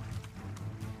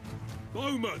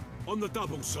 Bowman on the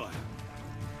double, sire.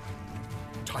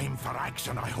 Time for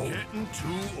action, I hope. Getting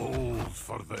too old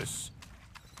for this.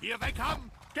 Here they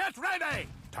come! Get ready!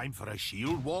 Time for a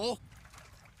shield wall.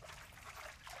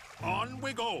 On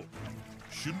we go!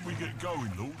 Shouldn't we get going,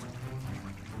 Lord?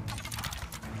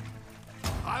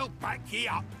 I'll back ye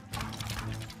up.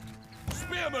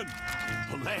 Spearman!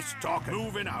 Let's talk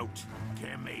moving out.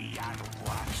 Give me your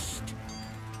worst.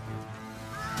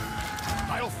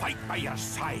 I'll fight by your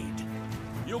side.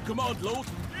 Your command, Lord.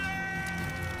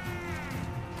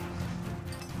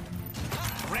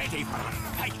 Ready for a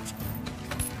fight.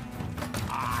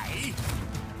 Aye.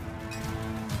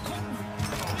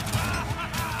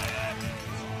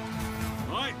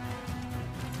 Aye.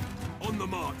 On the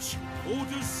march.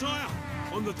 Orders, sire.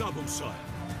 On the double, sire.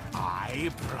 Aye,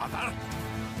 brother.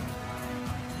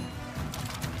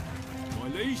 My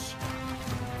liege.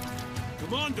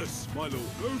 Commanders, my lord.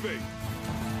 Moving.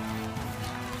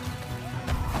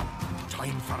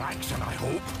 Time for action, I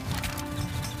hope.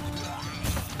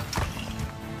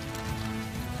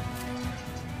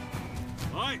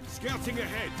 Aye, scouting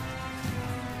ahead.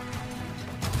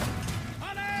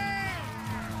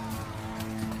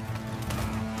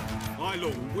 My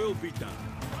lord, will be done.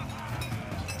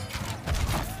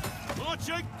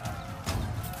 Marching!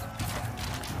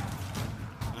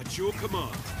 At your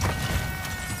command.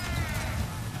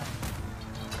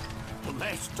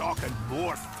 Less talk and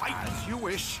more fight. As you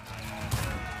wish.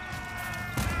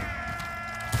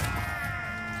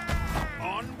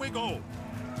 On we go.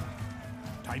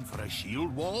 Time for a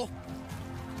shield wall?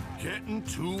 Getting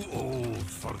too old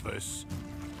for this.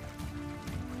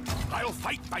 I'll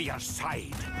fight by your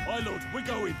side. Aye, Lord, we're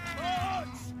going. March!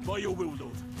 By your will,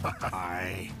 Lord.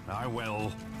 Aye, I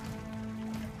will.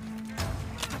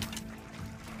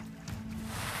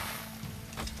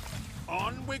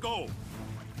 On we go.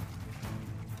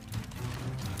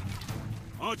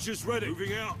 Archers ready.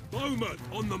 Moving out. Bowman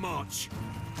on the march.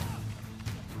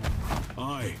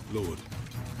 Aye, Lord.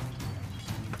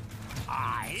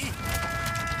 Aye.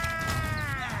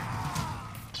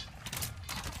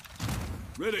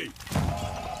 Ready.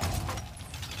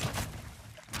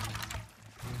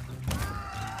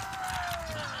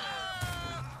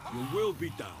 Your will be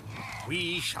done.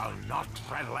 We shall not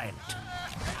relent.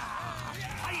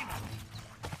 Finally.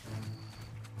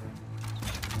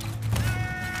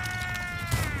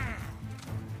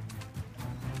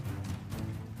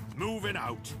 Moving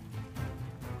out.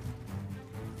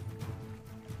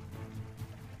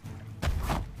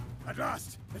 At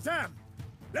last, the dam!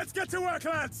 Let's get to work,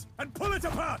 lads, and pull it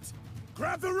apart!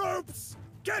 Grab the ropes!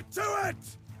 Get to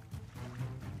it!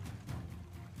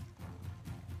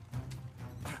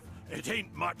 It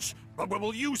ain't much, but we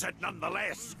will use it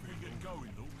nonetheless.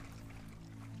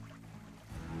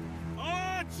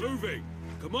 Moving!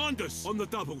 Command us on the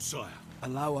double, sire.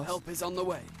 Allow us. Help is on the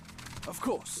way. Of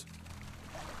course.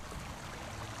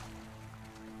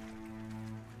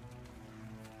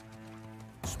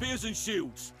 Spears and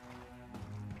shields.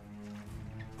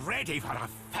 Ready for a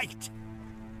fight!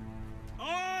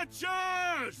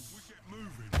 Archers! We get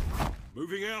moving.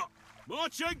 Moving out.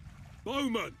 Marching!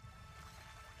 Bowmen!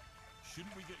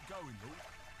 Shouldn't we get going, Lord?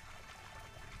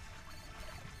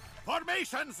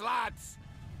 Formations, lads!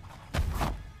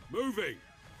 Moving!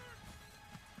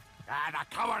 The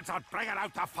cowards are bringing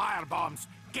out the firebombs!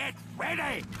 Get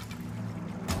ready!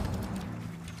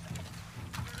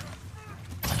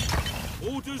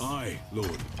 Orders? Aye,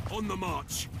 Lord. On the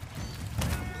march.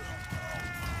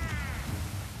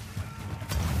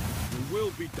 We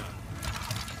will be done.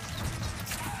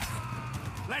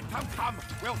 Let them come!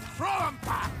 We'll throw them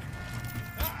back!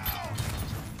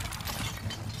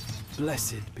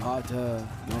 Blessed be Pater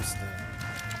Noster.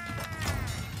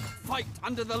 Fight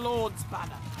under the Lord's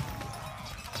banner.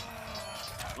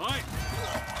 Aye.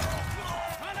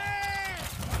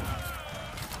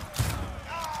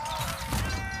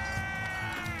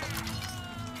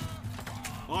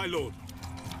 Aye, Lord.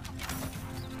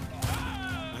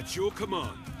 At your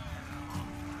command.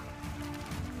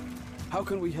 How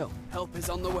can we help? Help is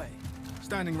on the way.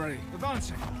 Standing ready.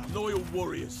 Advancing. Loyal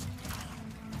warriors.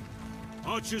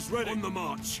 Archers ready. On the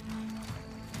march.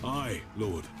 Aye,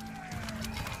 Lord.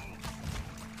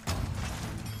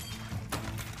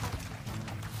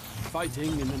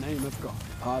 Fighting in the name of God.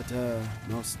 Pater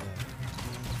Noster.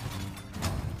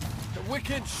 The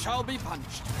wicked shall be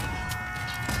punished.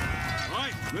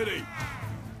 Aye, ready.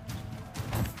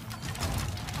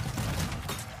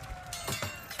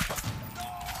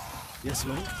 Yes,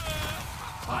 Lord.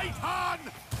 Fight on!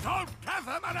 Don't give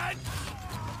them an inch!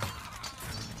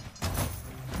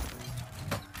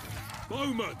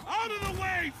 Bowmen, out of the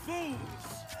way, fools!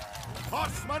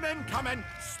 Horsemen incoming!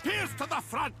 Spears to the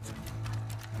front!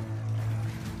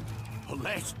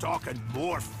 Less talk and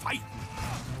more fighting!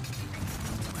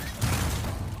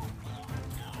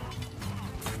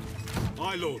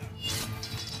 Aye, Lord.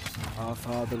 Our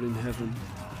Father in heaven.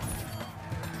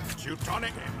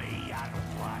 Teutonic me at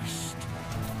worst.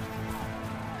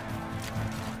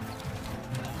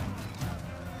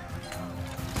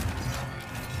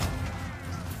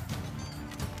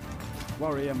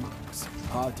 Warrior monks.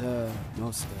 Pater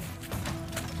Noster.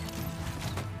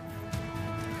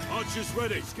 Archers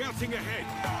ready. Scouting ahead.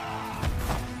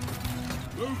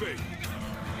 Moving.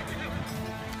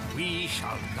 We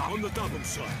shall not... On the double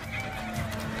side.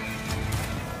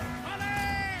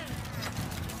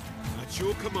 At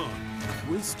your command.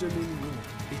 Wisdom in war.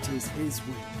 It is his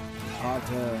will.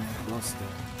 Pater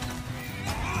Noster.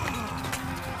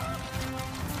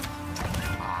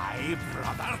 Aye,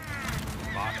 brother.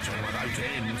 Marching without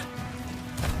end.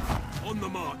 On the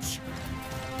march.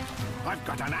 I've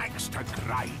got an axe to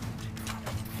grind.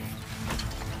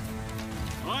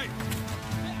 Aye.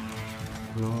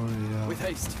 Gloria. With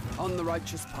haste, on the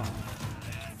righteous path.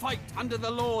 Fight under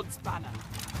the Lord's banner.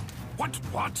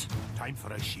 What? Time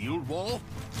for a shield wall?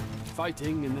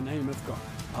 Fighting in the name of God.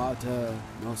 Pater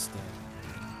Noster.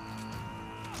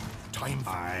 Time.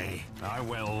 Aye, I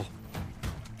will.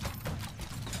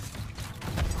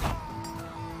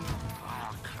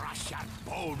 I'll crush your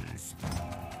bones.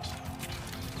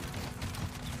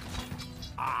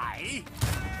 Aye.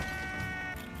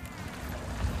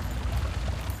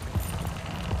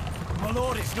 My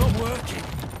lord, it's not working.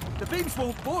 The beams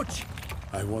won't budge.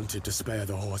 I wanted to spare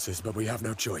the horses, but we have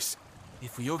no choice.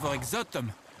 If we overexert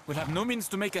them, we'll have no means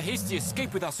to make a hasty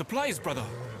escape with our supplies, brother.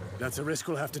 That's a risk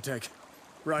we'll have to take.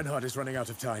 Reinhardt is running out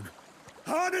of time.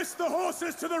 Harness the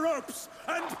horses to the ropes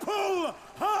and pull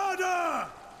harder!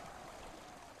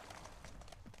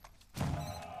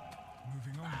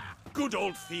 Good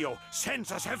old Theo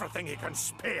sends us everything he can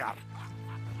spare.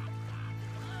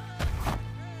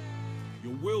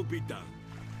 Your will be done.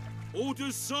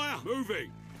 Orders, sire.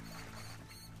 Moving.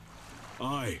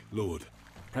 Aye, Lord.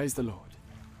 Praise the Lord.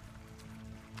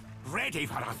 Ready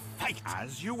for a fight.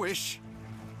 As you wish.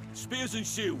 Spears and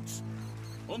shields.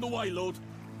 On the way, Lord.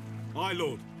 Aye,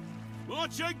 Lord.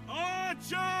 Marching!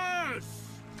 Archers!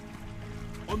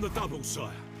 On the double,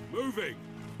 sire. Moving.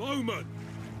 Bowmen.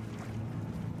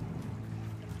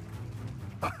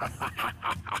 The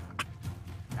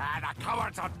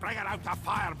cowards are bringing out the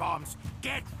firebombs.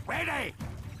 Get ready!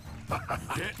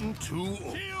 Getting too...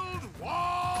 Shield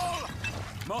wall!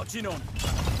 Marching on.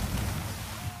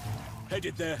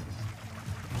 Headed there.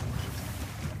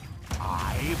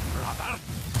 Aye, brother.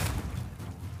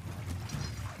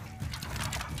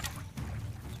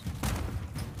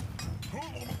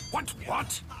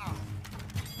 What?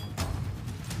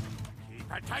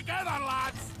 Keep it together,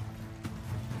 lads!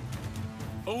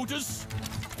 Orders!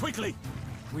 Quickly!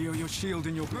 We are your shield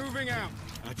and your... Moving out!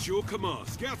 At your command.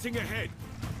 Scouting ahead.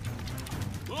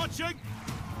 Marching!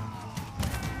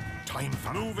 Time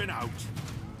for moving out.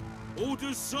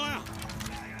 Orders, sire!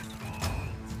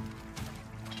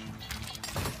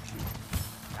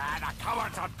 The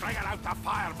cowards are bringing out the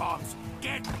firebombs.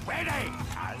 Get ready!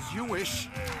 As you wish.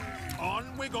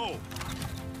 On we go.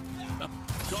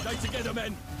 Stay together,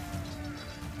 men!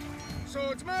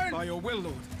 Swordsman! By your will,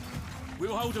 Lord.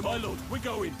 We'll hold them, my lord. We're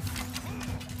going.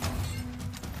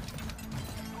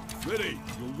 Ready.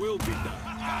 Your will be done.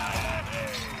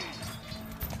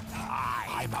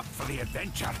 I'm up for the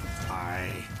adventure.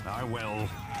 I will.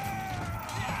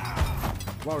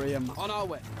 Warrior, on our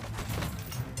way.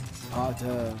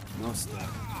 Pater Noster.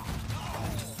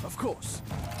 Of course.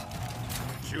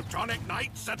 Teutonic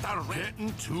knights at the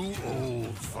getting too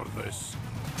old for this.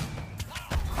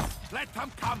 Let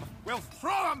them come. We'll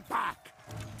throw them back.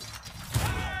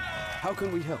 How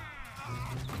can we help?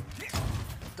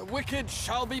 The wicked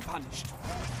shall be punished.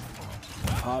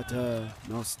 Pater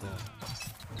Noster.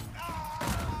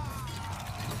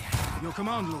 Your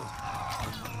command, Lord.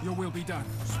 Your will be done.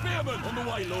 Spearmen on the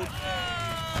way, lord.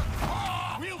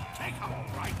 We'll take them all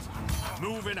right.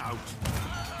 Moving out.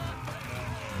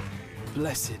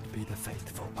 Blessed be the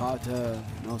faithful. Pater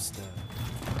Noster.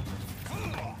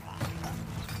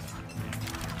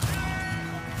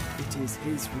 It is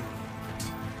his will.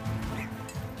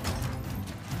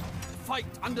 Fight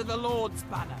under the Lord's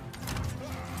banner.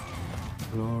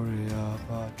 Gloria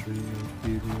Patri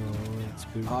Filio et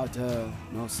Spiritus. Pater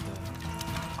Noster.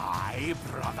 Aye,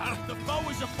 brother. The foe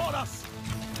is upon us.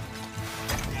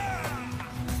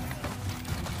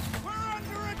 We're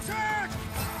under attack!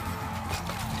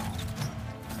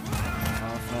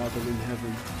 Our Father in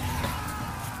heaven.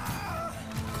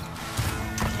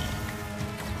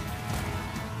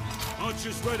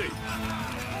 Archers ready.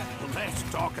 Less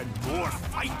talk and more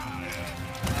fight.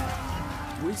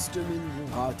 Wisdom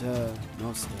in war. Pater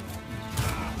Noster.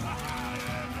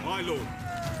 My lord.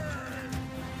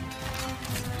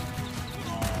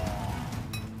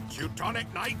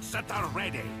 Teutonic knights at the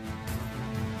ready.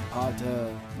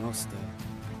 Pater Noster.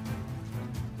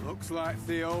 Looks like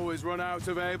Theo has run out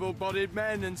of able-bodied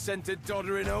men and sent a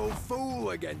doddering old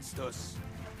fool against us.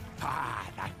 Ah,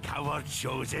 the coward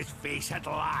shows his face at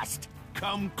last.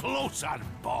 Come closer,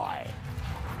 boy.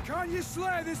 Can't you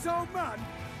slay this old man?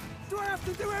 Do I have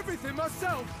to do everything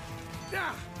myself?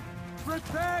 Nah!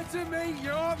 Prepare to meet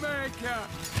your maker!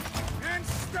 And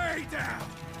stay down!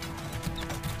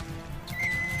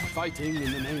 Fighting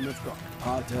in the name of God.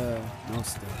 Pater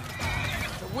Noster.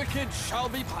 The wicked shall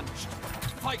be punished.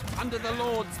 Fight under the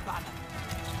Lord's banner.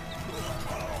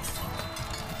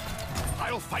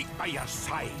 I'll fight by your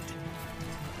side.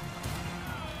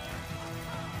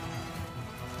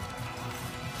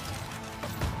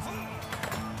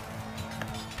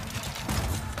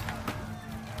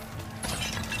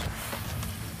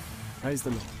 Praise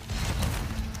the Lord.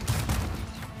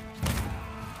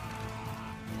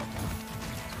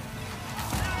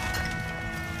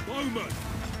 Bowman!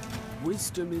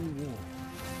 Wisdom in war.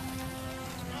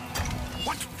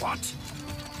 What?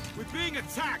 We're being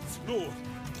attacked, lord.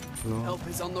 Lord. Help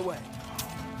is on the way.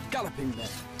 Galloping there.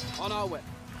 On our way.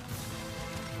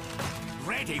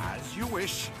 Ready as you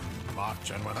wish.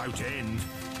 Marching without end.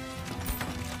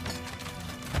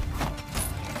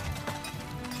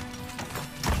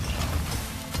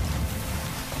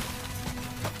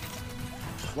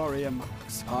 Warrior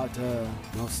monks. Pater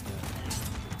Noster.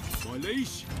 My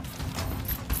liege.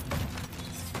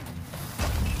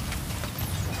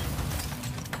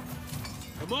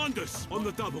 Commanders on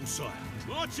the double, sire.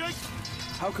 Marching!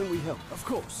 How can we help? Of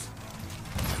course.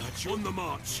 That's on the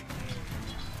march.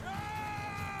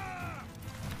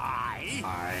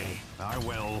 Aye, I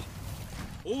will.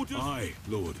 Orders? Aye,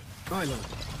 lord. Aye, Lord.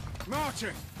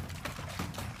 Marching!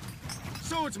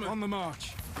 Swordsman on the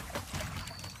march.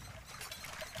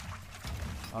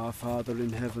 Our Father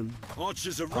in heaven.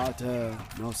 Archers are ready. Pater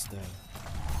Noster.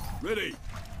 Ready.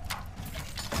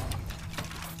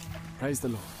 Praise the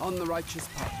Lord. On the righteous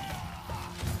path.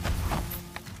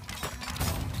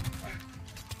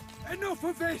 Enough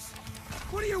of this!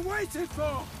 What are you waiting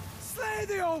for? Slay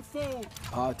the old fool!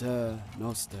 Pater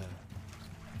Noster.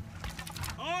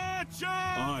 Archer!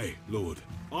 Aye, lord.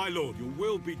 Aye, lord. Your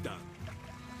will be done.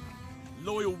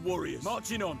 Loyal warriors.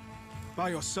 Marching on. By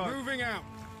your side. Moving out.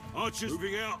 Archers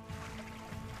moving out.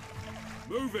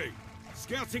 Moving.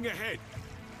 Scouting ahead.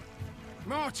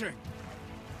 Marching!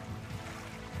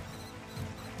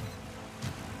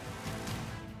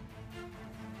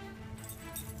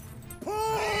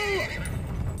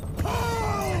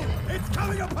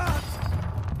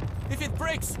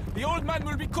 Ulrichs! The old man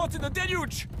will be caught in the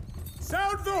deluge!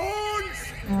 Sound the horns!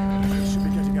 He should be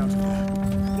getting out of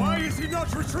there. Why is he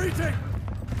not retreating?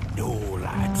 No,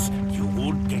 lads. You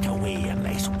won't get away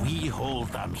unless we hold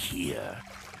them here.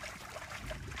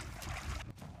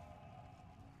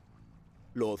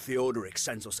 Lord Theodoric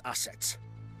sends us assets.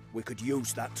 We could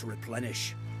use that to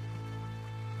replenish.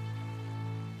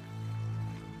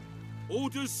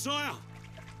 Orders, sire!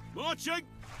 Marching!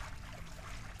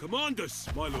 Commanders,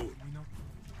 my lord.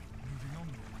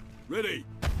 Ready.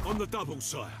 On the double,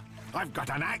 sire. I've got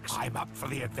an axe. I'm up for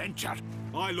the adventure.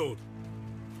 Aye, lord.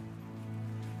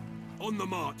 On the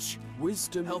march.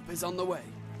 Wisdom help is on the way.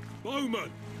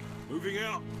 Bowman! Moving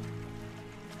out.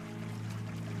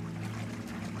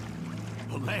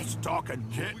 Less talking.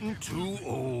 Getting too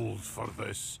old for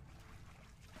this.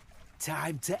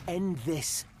 Time to end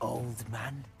this, old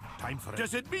man. Time for it.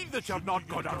 Does it mean that you're not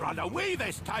gonna run away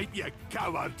this time, you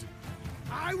coward?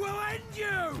 I will end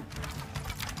you!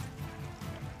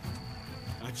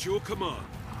 At your command.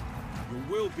 Your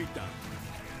will be done.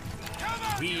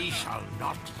 We shall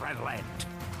not relent.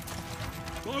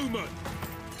 Bowman!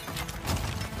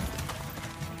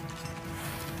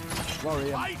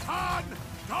 Warrior. Fight on!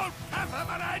 Don't give him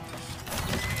an inch!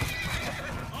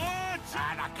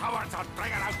 And the cowards are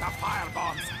bringing out the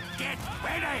firebombs! Get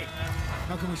ready!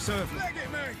 How can we serve him? Leg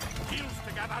it, me! Heels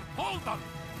together, hold them!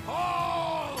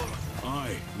 Hold!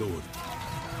 Aye, lord.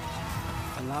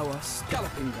 Allow us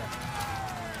galloping there.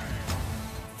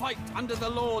 Fight under the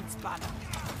Lord's banner.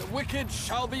 The wicked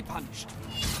shall be punished.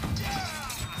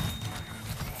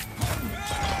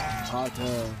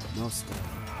 Pater Noster.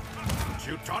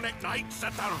 Teutonic knights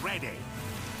at the ready!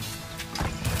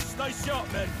 Stay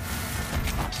sharp, men.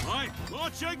 Aye,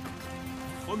 marching.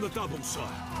 On the double, sire.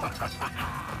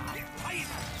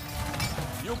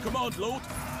 Your command, lord.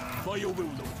 By your will,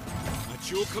 lord. At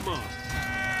your command.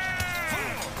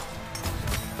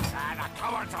 And the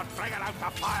cowards are bringing out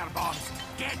the firebombs!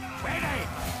 Get ready!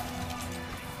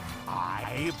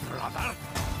 Aye, brother!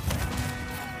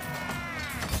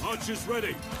 Archers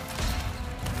ready.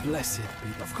 Blessed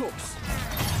be, of course.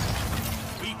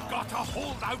 We've got to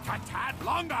hold out a tad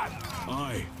longer!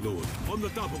 Aye, lord. On the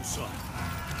double, sire.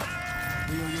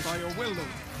 By your will, Lord.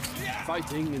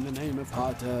 Fighting in the name of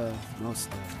Pater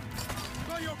Noster.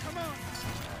 By your command.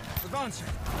 Advancing.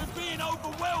 We're being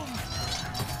overwhelmed.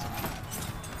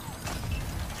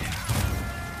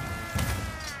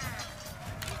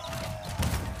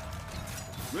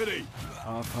 Ready.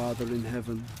 Our Father in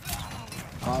heaven,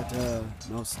 Pater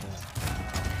Noster.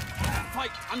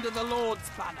 Fight under the Lord's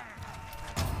banner.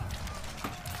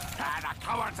 And the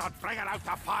cowards are bringing out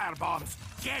the firebombs!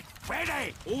 Get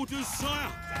ready! Orders,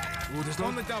 sire. Orders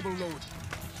on the double, Lord.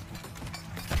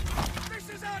 This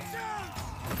is our chance!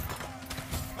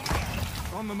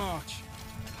 On the march.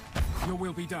 Your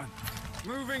will be done.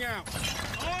 Moving out.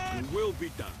 Your will be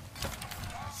done.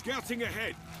 Scouting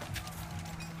ahead.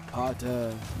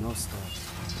 Pater Noster.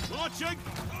 Marching.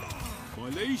 My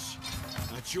liege,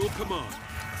 at your command.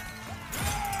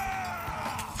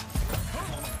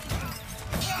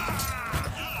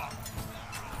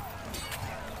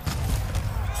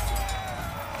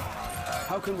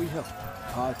 How can we help?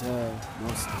 Pater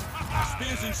Noster.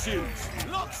 Spears and shields.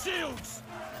 Lock shields!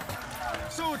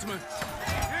 Swordsman!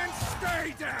 And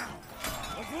stay down!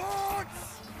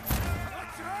 Lords!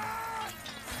 Attack!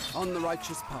 On the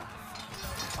righteous path.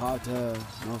 Pater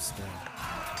Noster.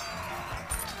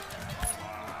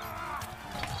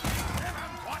 Give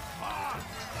him what for?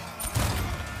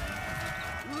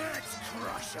 Let's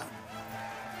crush him!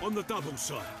 On the double,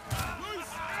 sire.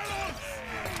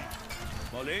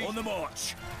 Molly, on the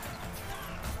march.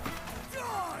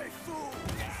 Die, fool!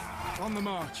 On the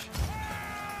march.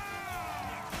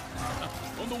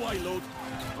 On the way, lord.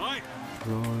 Aye.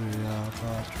 Gloria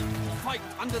Patria. Fight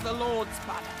under the Lord's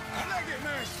banner. Leg it,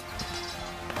 me!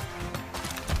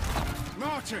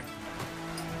 Marching.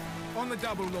 On the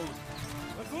double, Lord.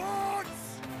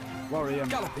 Advance! Warrior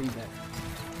galloping there.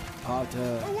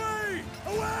 Pater. Away!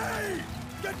 Away!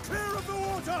 Get clear of the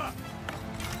water!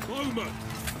 Bowman!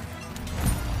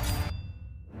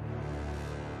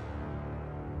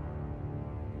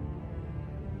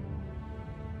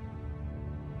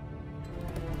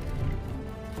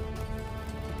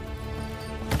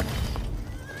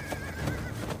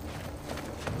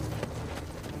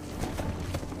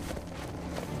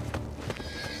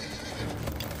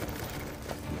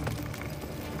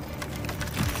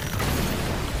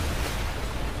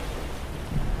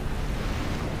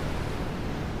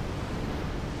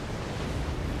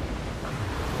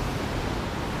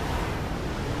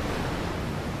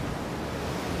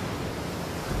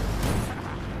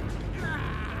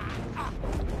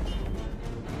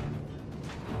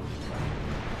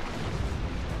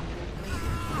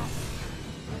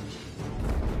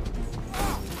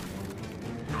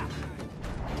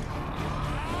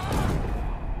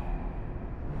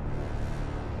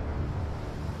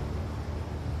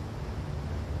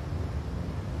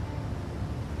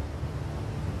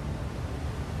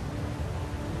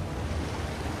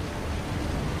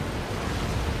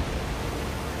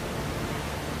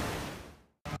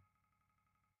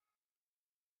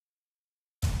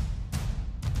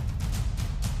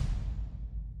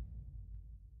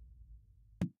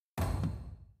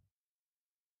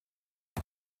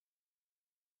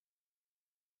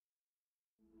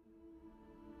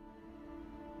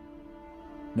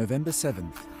 November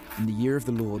 7th, in the year of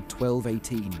the Lord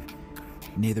 1218,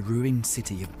 near the ruined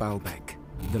city of Baalbek,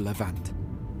 the Levant.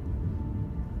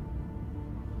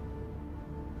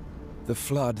 The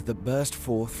flood that burst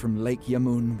forth from Lake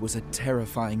Yamun was a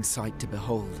terrifying sight to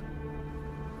behold.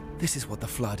 This is what the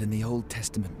flood in the Old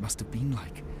Testament must have been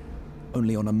like,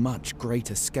 only on a much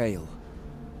greater scale.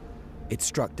 It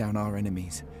struck down our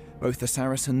enemies, both the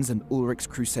Saracens and Ulric's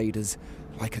Crusaders,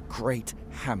 like a great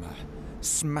hammer,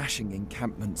 smashing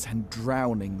encampments and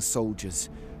drowning soldiers.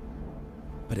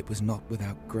 But it was not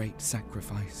without great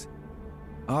sacrifice.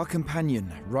 Our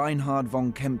companion, Reinhard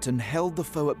von Kempten, held the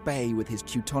foe at bay with his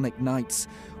Teutonic knights,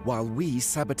 while we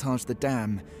sabotaged the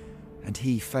dam, and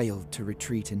he failed to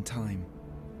retreat in time.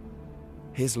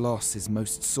 His loss is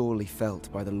most sorely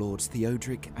felt by the lords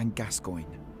Theodoric and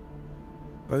Gascoigne,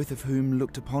 both of whom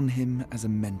looked upon him as a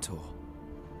mentor.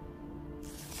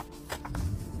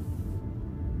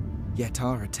 Yet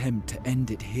our attempt to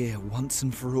end it here once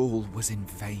and for all was in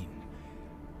vain.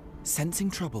 Sensing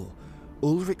trouble,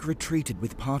 Ulric retreated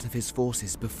with part of his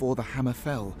forces before the hammer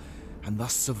fell, and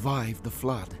thus survived the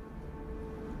flood.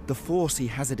 The force he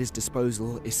has at his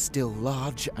disposal is still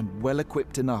large and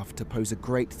well-equipped enough to pose a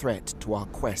great threat to our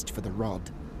quest for the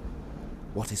rod.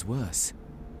 What is worse,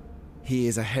 he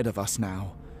is ahead of us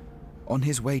now, on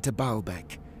his way to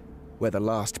Baalbek, where the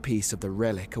last piece of the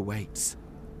relic awaits.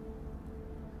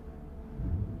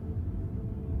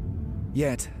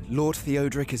 Yet, Lord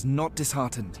Theodoric is not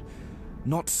disheartened.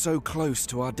 Not so close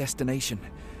to our destination,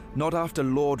 not after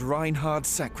Lord Reinhard's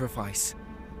sacrifice.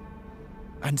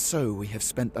 And so we have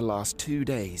spent the last 2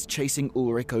 days chasing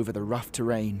Ulric over the rough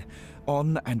terrain,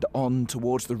 on and on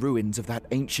towards the ruins of that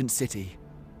ancient city.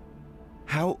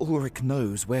 How Ulric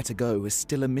knows where to go is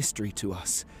still a mystery to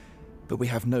us, but we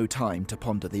have no time to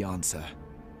ponder the answer.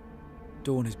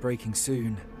 Dawn is breaking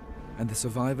soon, and the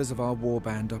survivors of our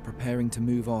warband are preparing to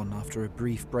move on after a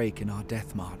brief break in our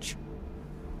death march.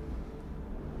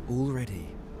 Already,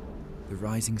 the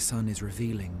rising sun is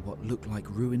revealing what look like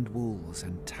ruined walls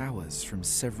and towers from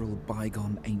several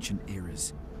bygone ancient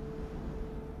eras.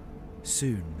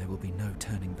 Soon there will be no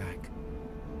turning back.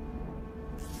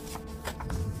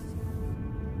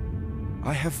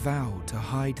 I have vowed to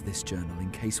hide this journal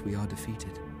in case we are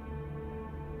defeated.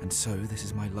 And so this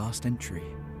is my last entry,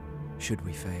 should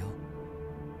we fail.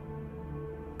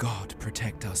 God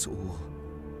protect us all,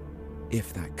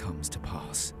 if that comes to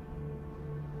pass.